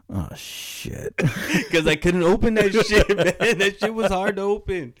 Oh, shit. Because I couldn't open that shit, man. That shit was hard to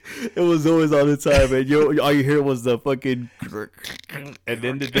open. It was always all the time, man. All you hear was the fucking... And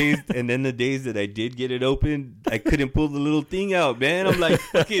then the days that I did get it open, I couldn't pull the little thing out, man. I'm like,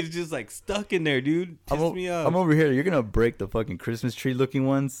 fucking, it's just like stuck in there, dude. Pissed me off. I'm over here. You're going to break the fucking Christmas tree looking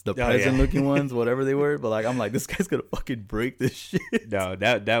ones, the present looking ones, whatever they were. But like, I'm like, this guy's going to fucking break this shit. No,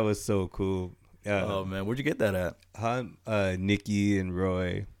 that was so cool. Oh, man. Where'd you get that at? Nikki and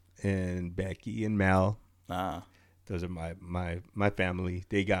Roy and Becky and Mal. Those are my family.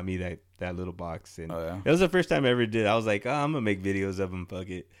 They got me that little box, and it was the first time I ever did. I was like, I'm gonna make videos of them. Fuck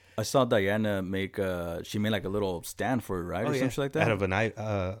it. I saw Diana make she made like a little stand for it, right, or something like that, out of an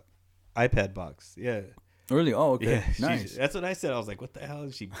iPad box. Yeah. Really? Oh, okay. Yeah, nice. That's what I said. I was like, what the hell?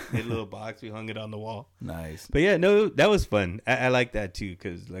 She made a little box. We hung it on the wall. Nice. But yeah, no, that was fun. I like that too,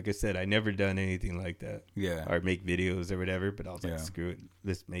 because like I said, I never done anything like that. Yeah. Or make videos or whatever. But I was like, screw it.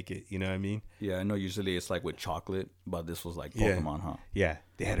 Let's make it. You know what I mean? Yeah, I know usually it's like with chocolate, but this was like Pokemon, huh? Yeah.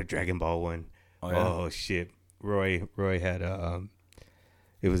 They had a Dragon Ball one. Oh shit. Roy had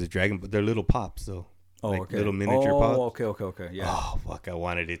it was a Dragon Ball. They're little pops, though. Oh, like okay. Little miniature pops. Okay. Yeah. Oh, fuck. I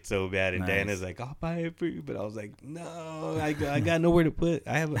wanted it so bad. And Diana's like, I'll buy it for you. But I was like, no, I got nowhere to put.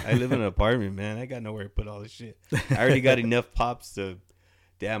 I live in an apartment, man. I got nowhere to put all this shit. I already got enough pops to,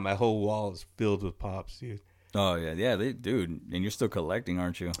 damn, my whole wall is filled with pops, dude. Oh, yeah. Yeah, dude. And you're still collecting,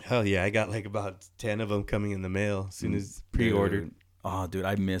 aren't you? Hell yeah. I got like about 10 of them coming in the mail as soon as pre-ordered. Dude. Oh, dude,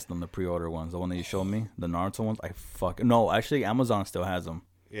 I missed them, the pre-order ones. The one that you showed me, the Naruto ones. No, actually, Amazon still has them.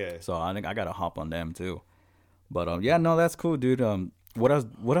 Yeah. So I think I got to hop on them, too. But yeah, no, that's cool, dude. What else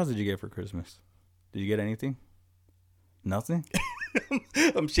did you get for Christmas? Did you get anything? Nothing?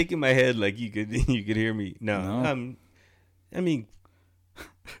 I'm shaking my head like you could hear me. No. I mean,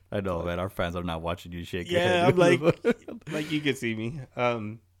 I know, man. Our fans are not watching you shake. Yeah, I'm like you can see me.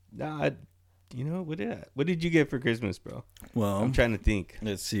 You know, what did you get for Christmas, bro? Well, I'm trying to think.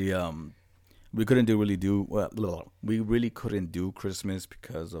 Let's see. We really couldn't do Christmas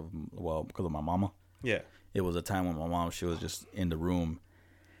because of my mama. Yeah. It was a time when my mom, she was just in the room,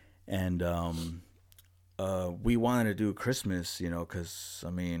 and we wanted to do Christmas, you know, because, I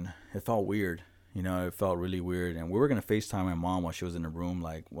mean, it felt weird, you know, it felt really weird, and we were going to FaceTime my mom while she was in the room,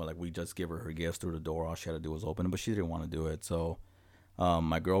 like we just give her gifts through the door, all she had to do was open it, but she didn't want to do it, so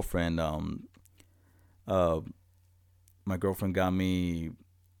my girlfriend got me,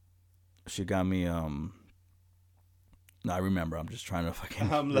 no, I remember. I'm just trying to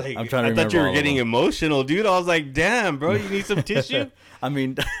fucking. I'm trying to. I thought you were getting emotional, dude. I was like, "Damn, bro, you need some tissue." I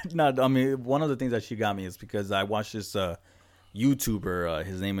mean, one of the things that she got me is because I watched this YouTuber.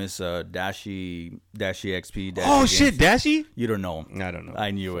 His name is Dashy XP. Oh shit, Dashy! You don't know him. I don't know. I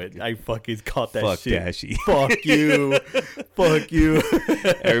knew it. I fucking caught that Fuck shit. Dashy. Fuck you. Fuck you.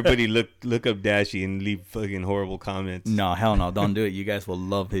 Everybody look up Dashy and leave fucking horrible comments. No, hell no, don't do it. You guys will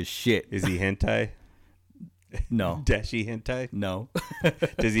love his shit. Is he hentai? No. Dashy hentai? No.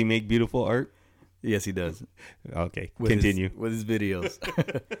 Does he make beautiful art? Yes, he does. Okay, continue. With his videos.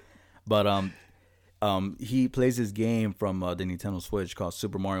 But he plays this game from the Nintendo Switch called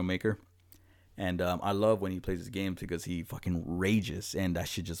Super Mario Maker. And I love when he plays his games because he fucking rages. And that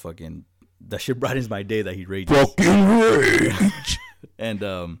shit brightens my day that he rages. Fucking rage! And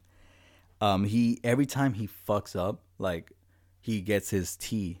he, every time he fucks up, like, he gets his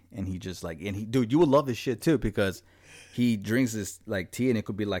tea, and he just like, dude, you would love this shit too, because he drinks this like tea, and it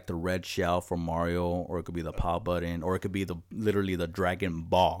could be like the red shell from Mario, or it could be the power button, or it could be literally the Dragon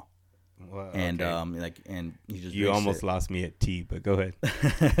Ball. Well, and okay. And he just you almost lost me at tea, but go ahead.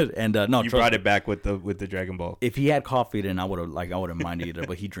 And no, you brought it back with the Dragon Ball. If he had coffee, then I wouldn't mind either.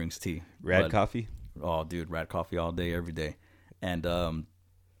 But he drinks tea. Coffee. Oh, dude, rad coffee all day, every day. And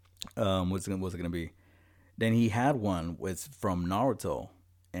what's it gonna be? Then he had one from Naruto,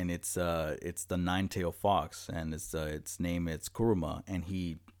 and it's the Nine-Tailed Fox, and its name is Kurama, and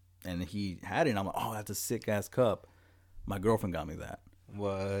he and he had it. And I'm like, oh, that's a sick ass cup. My girlfriend got me that.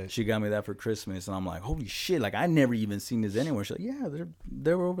 What? She got me that for Christmas, and I'm like, holy shit! Like I never even seen this anywhere. She's like, yeah,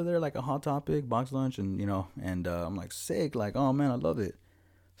 they were over there like a Hot Topic box lunch, and and I'm like, sick. Like, oh man, I love it.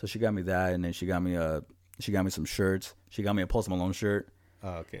 So she got me that, and then she got me some shirts. She got me a Post Malone shirt.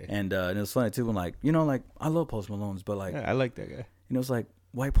 Oh, okay. And it was funny too. When like like I love Post Malone's, but like I like that guy. It was like,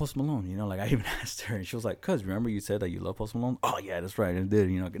 why Post Malone? Like I even asked her, and she was like, "Cause remember you said that you love Post Malone." Oh yeah, that's right, and did.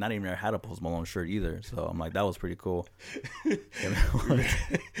 Not even had a Post Malone shirt either. So I'm like, that was pretty cool. I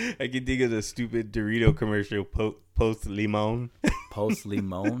can think of the stupid Dorito commercial, Post Limon. Post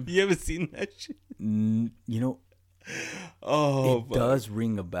Limon. You ever seen that shit? Oh, it does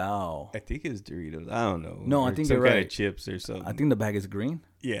ring a bell. I think it's Doritos. I don't know. No, I think you're right. Kind of chips or something. I think the bag is green.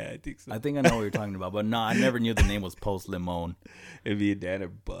 Yeah, I think so. I think I know what you're talking about, but no, I never knew the name was Post Limon. And me and Dad are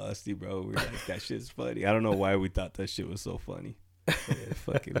busty, bro. We're like, that shit's funny. I don't know why we thought that shit was so funny. Yeah,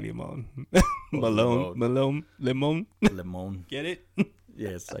 fucking Limon. Malone. Limon. Get it?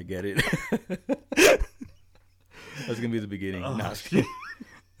 Yes, I get it. That's gonna be the beginning. No.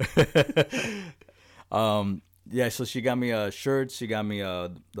 Yeah, so she got me a shirt. She got me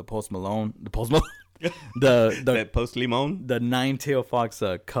the Post Malone. The that Post Limon. The Nine-Tailed Fox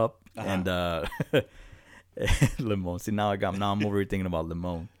cup and Limon. See, now I'm over here thinking about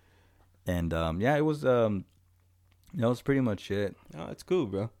Limon. And yeah, it was that was pretty much it. Oh, that's cool,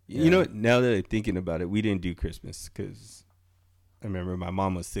 bro. Yeah. Now that I'm thinking about it, we didn't do Christmas because I remember my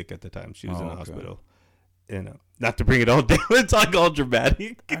mom was sick at the time. She was in the hospital. And not to bring it all down, it's like all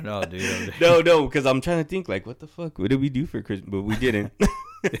dramatic. I know, dude. No, because I'm trying to think like, what the fuck? What did we do for Christmas? But we didn't.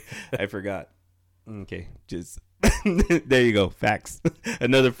 I forgot. Okay, just there you go. Facts.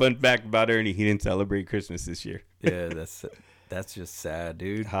 Another fun fact about Ernie: he didn't celebrate Christmas this year. Yeah, that's just sad,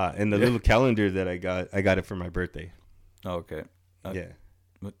 dude. And the little calendar that I got it for my birthday. Oh, okay. Yeah.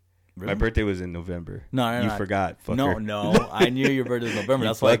 Really? My birthday was in November. No, you forgot. Fucker. No. I knew your birthday was November.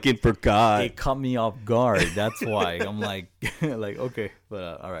 That's why I fucking forgot. It caught me off guard. That's why I'm like, okay,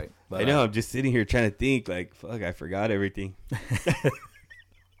 but all right. But, I know. I'm just sitting here trying to think. Like, fuck, I forgot everything.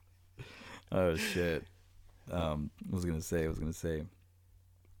 Oh shit. I was gonna say.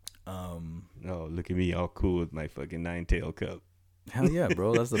 No, look at me, all cool with my fucking Nine-Tailed cup. Hell yeah,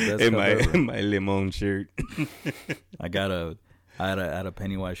 bro. That's the best. And cup ever. my Limon shirt. I had a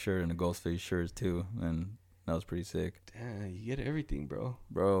Pennywise shirt and a Ghostface shirt too, and that was pretty sick. Damn, you get everything, bro.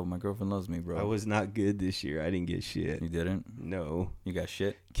 Bro, my girlfriend loves me, bro. I was not good this year. I didn't get shit. You didn't? No. You got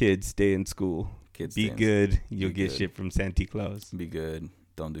shit? Kids, stay in school. Be good. You'll get shit from Santa Claus. Be good.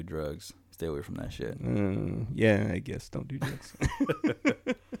 Don't do drugs. Stay away from that shit. Yeah, I guess. Don't do drugs.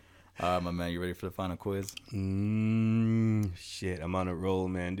 All right, my man. You ready for the final quiz? Shit, I'm on a roll,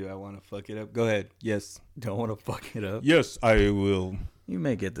 man. Do I want to fuck it up? Go ahead. Yes. Don't want to fuck it up? Yes, I will. You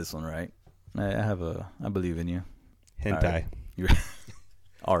may get this one right. I believe in you. Hentai. Right.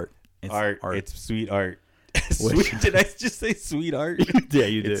 Art. It's art. It's sweet art. Sweet. Did I just say sweet art? Yeah,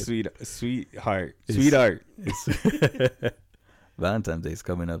 you did. It's sweetheart. Sweet art. Valentine's Day's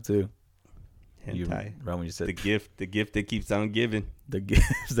coming up too. Hentai. Right when you said the gift that keeps on giving. The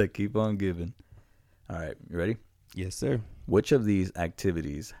gifts that keep on giving. All right, you ready? Yes, sir. Which of these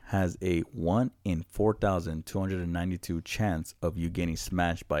activities has a 1 in 4,292 chance of you getting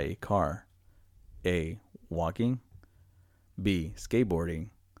smashed by a car? A, walking. B, skateboarding.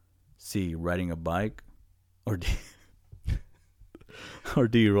 C, riding a bike. Or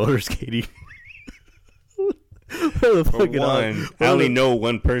D, roller skating. For one, I only know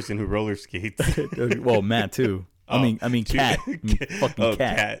one person who roller skates. Well, Matt too. I mean, Cat. Fucking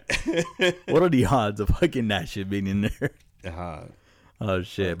Cat. What are the odds of fucking that shit being in there? Oh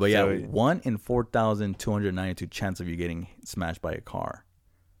shit! But yeah, 1 in 4,292 chance of you getting smashed by a car.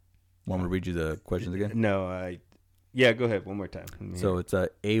 Want me to read you the questions again? No, yeah, go ahead one more time. So it's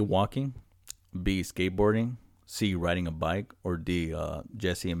A, walking. B, skateboarding. C, riding a bike. Or D,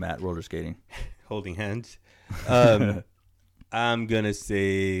 Jesse and Matt roller skating. Holding hands. I'm gonna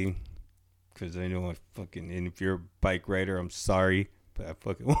say, because I know and if you're a bike rider, I'm sorry, but I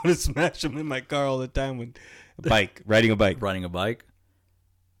fucking want to smash them in my car all the time with a bike, riding a bike. Riding a bike.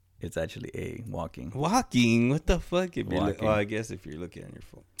 It's actually A, walking. Walking? What the fuck? I guess if you're looking at your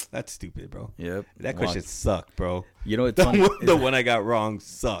phone. That's stupid, bro. Yep. That question sucked, bro. You know what's funny? The one I got wrong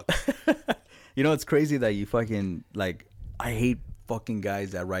sucked. You know, it's crazy that you fucking, like, I hate fucking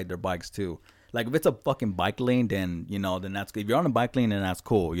guys that ride their bikes too. Like, if it's a fucking bike lane, then, then that's good. If you're on a bike lane, then that's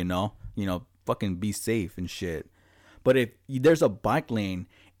cool, fucking be safe and shit. But if there's a bike lane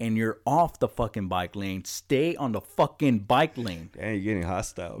and you're off the fucking bike lane, stay on the fucking bike lane. Damn, you're getting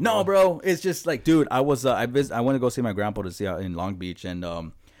hostile, bro. No, bro. It's just like, dude, I went to go see my grandpa in Long Beach, and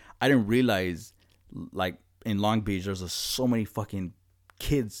I didn't realize, like, in Long Beach, there's so many fucking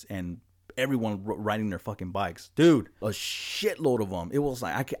kids and everyone riding their fucking bikes. Dude, a shitload of them. It was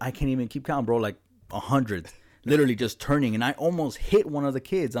like, I can't even keep count, bro. Like 100. Literally just turning. And I almost hit one of the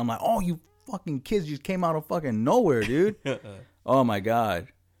kids. I'm like, oh, you fucking kids just came out of fucking nowhere, dude. Oh, my God.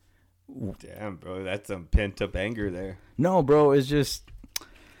 Damn, bro. That's some pent-up anger there. No, bro. It's just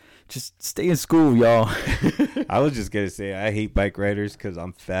stay in school, y'all. I was just going to say, I hate bike riders because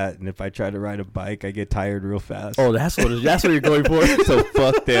I'm fat. And if I try to ride a bike, I get tired real fast. Oh, that's what you're going for? So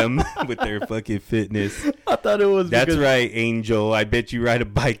fuck them with their fucking fitness. I thought it was That's right, Angel. I bet you ride a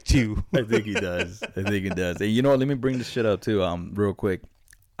bike, too. I think he does. Hey, you know what? Let me bring this shit up, too, real quick.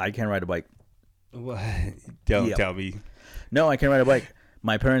 I can't ride a bike. What? Don't tell me. No, I can't ride a bike.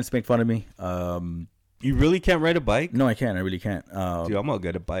 My parents make fun of me. You really can't ride a bike? No, I can't. I really can't. Dude, I'm gonna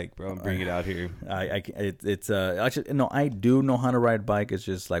get a bike, bro. Bring it out here. Actually, no, I do know how to ride a bike. It's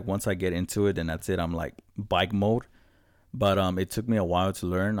just like once I get into it, then that's it. I'm like bike mode. But it took me a while to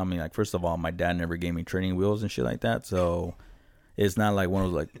learn. I mean, like, first of all, my dad never gave me training wheels and shit like that. So it's not like one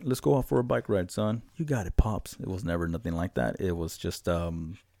was like, let's go out for a bike ride, son. You got it, pops. It was never nothing like that. It was just I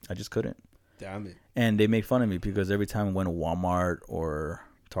just couldn't. Damn it. And they make fun of me because every time I went to Walmart or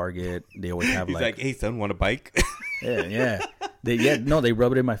Target, they always have He's like, hey, son, want a bike? Yeah. They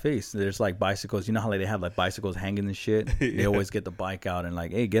rub it in my face. There's like bicycles. You know how like they have like bicycles hanging and shit? They always get the bike out and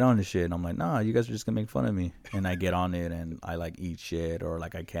like, hey, get on this shit. And I'm like, nah, you guys are just gonna make fun of me. And I get on it and I like eat shit or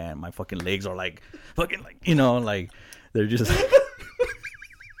like I can't. My fucking legs are like fucking like, you know, like they're just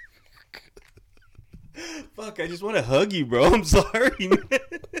Fuck, I just want to hug you, bro. I'm sorry, man.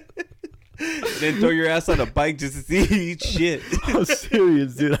 Then throw your ass on a bike just to see you eat shit. I'm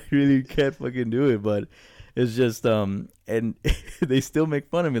serious, dude. I really can't fucking do it, but it's just and they still make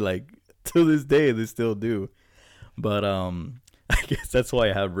fun of me. Like to this day, they still do. But I guess that's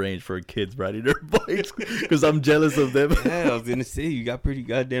why I have range for kids riding their bikes because I'm jealous of them. Yeah, I was gonna say you got pretty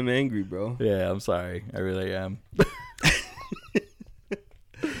goddamn angry, bro. Yeah, I'm sorry. I really am.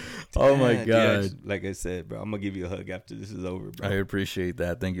 Oh my God. Yeah, like I said, bro, I'm gonna give you a hug after this is over, bro. I appreciate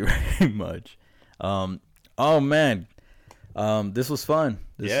that. Thank you very much. Oh man. This was fun.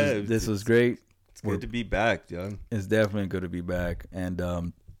 This was great. It's good to be back, John. It's definitely good to be back.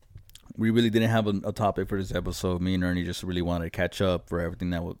 And we really didn't have a topic for this episode. Me and Ernie just really wanted to catch up for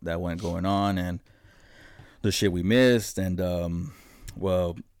everything that went going on and the shit we missed. And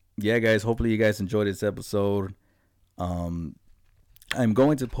well, yeah, guys, hopefully you guys enjoyed this episode. I'm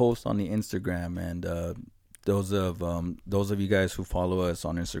going to post on the Instagram, and those of you guys who follow us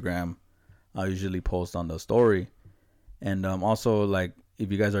on Instagram, I usually post on the story. And also, like,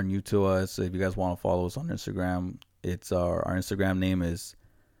 if you guys are new to us, if you guys want to follow us on Instagram, it's our Instagram name is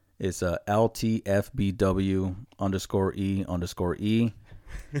LTFBW_E_E.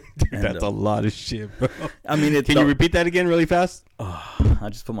 Dude, that's a lot of shit, bro. I mean, can you repeat that again really fast? I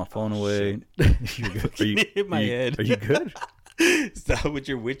just put my phone away. You're good. Hit my head. Are you good? Stop with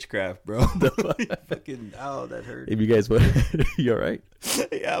your witchcraft, bro. Fucking, that hurt. If you guys, you all right?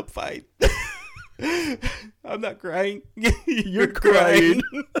 Yeah, I'm fine. I'm not crying. You're crying.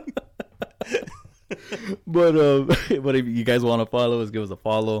 But if you guys want to follow us, give us a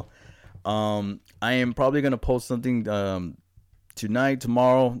follow. I am probably gonna post something tonight,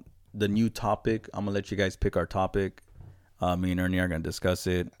 tomorrow. The new topic. I'm gonna let you guys pick our topic. Me and Ernie are gonna discuss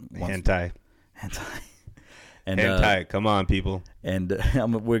it. Hentai. And hentai. Come on, people. And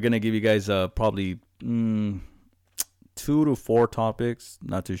we're gonna give you guys probably 2 to 4 topics.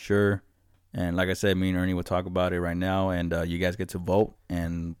 Not too sure. And like I said, me and Ernie will talk about it right now, and you guys get to vote,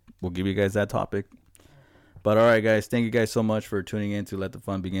 and we'll give you guys that topic. But all right, guys, thank you guys so much for tuning in to Let the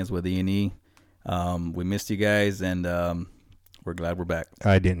Fun Begins with E&E. We missed you guys, and we're glad we're back.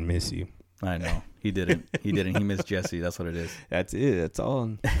 I didn't miss you. I know. He didn't. He missed Jesse. That's what it is. That's it. That's all.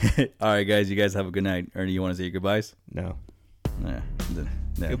 All right, guys. You guys have a good night. Ernie, you want to say your goodbyes? No. Yeah.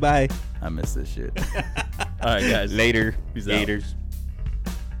 Goodbye. I missed this shit. All right, guys. Later. Peace Gators. out.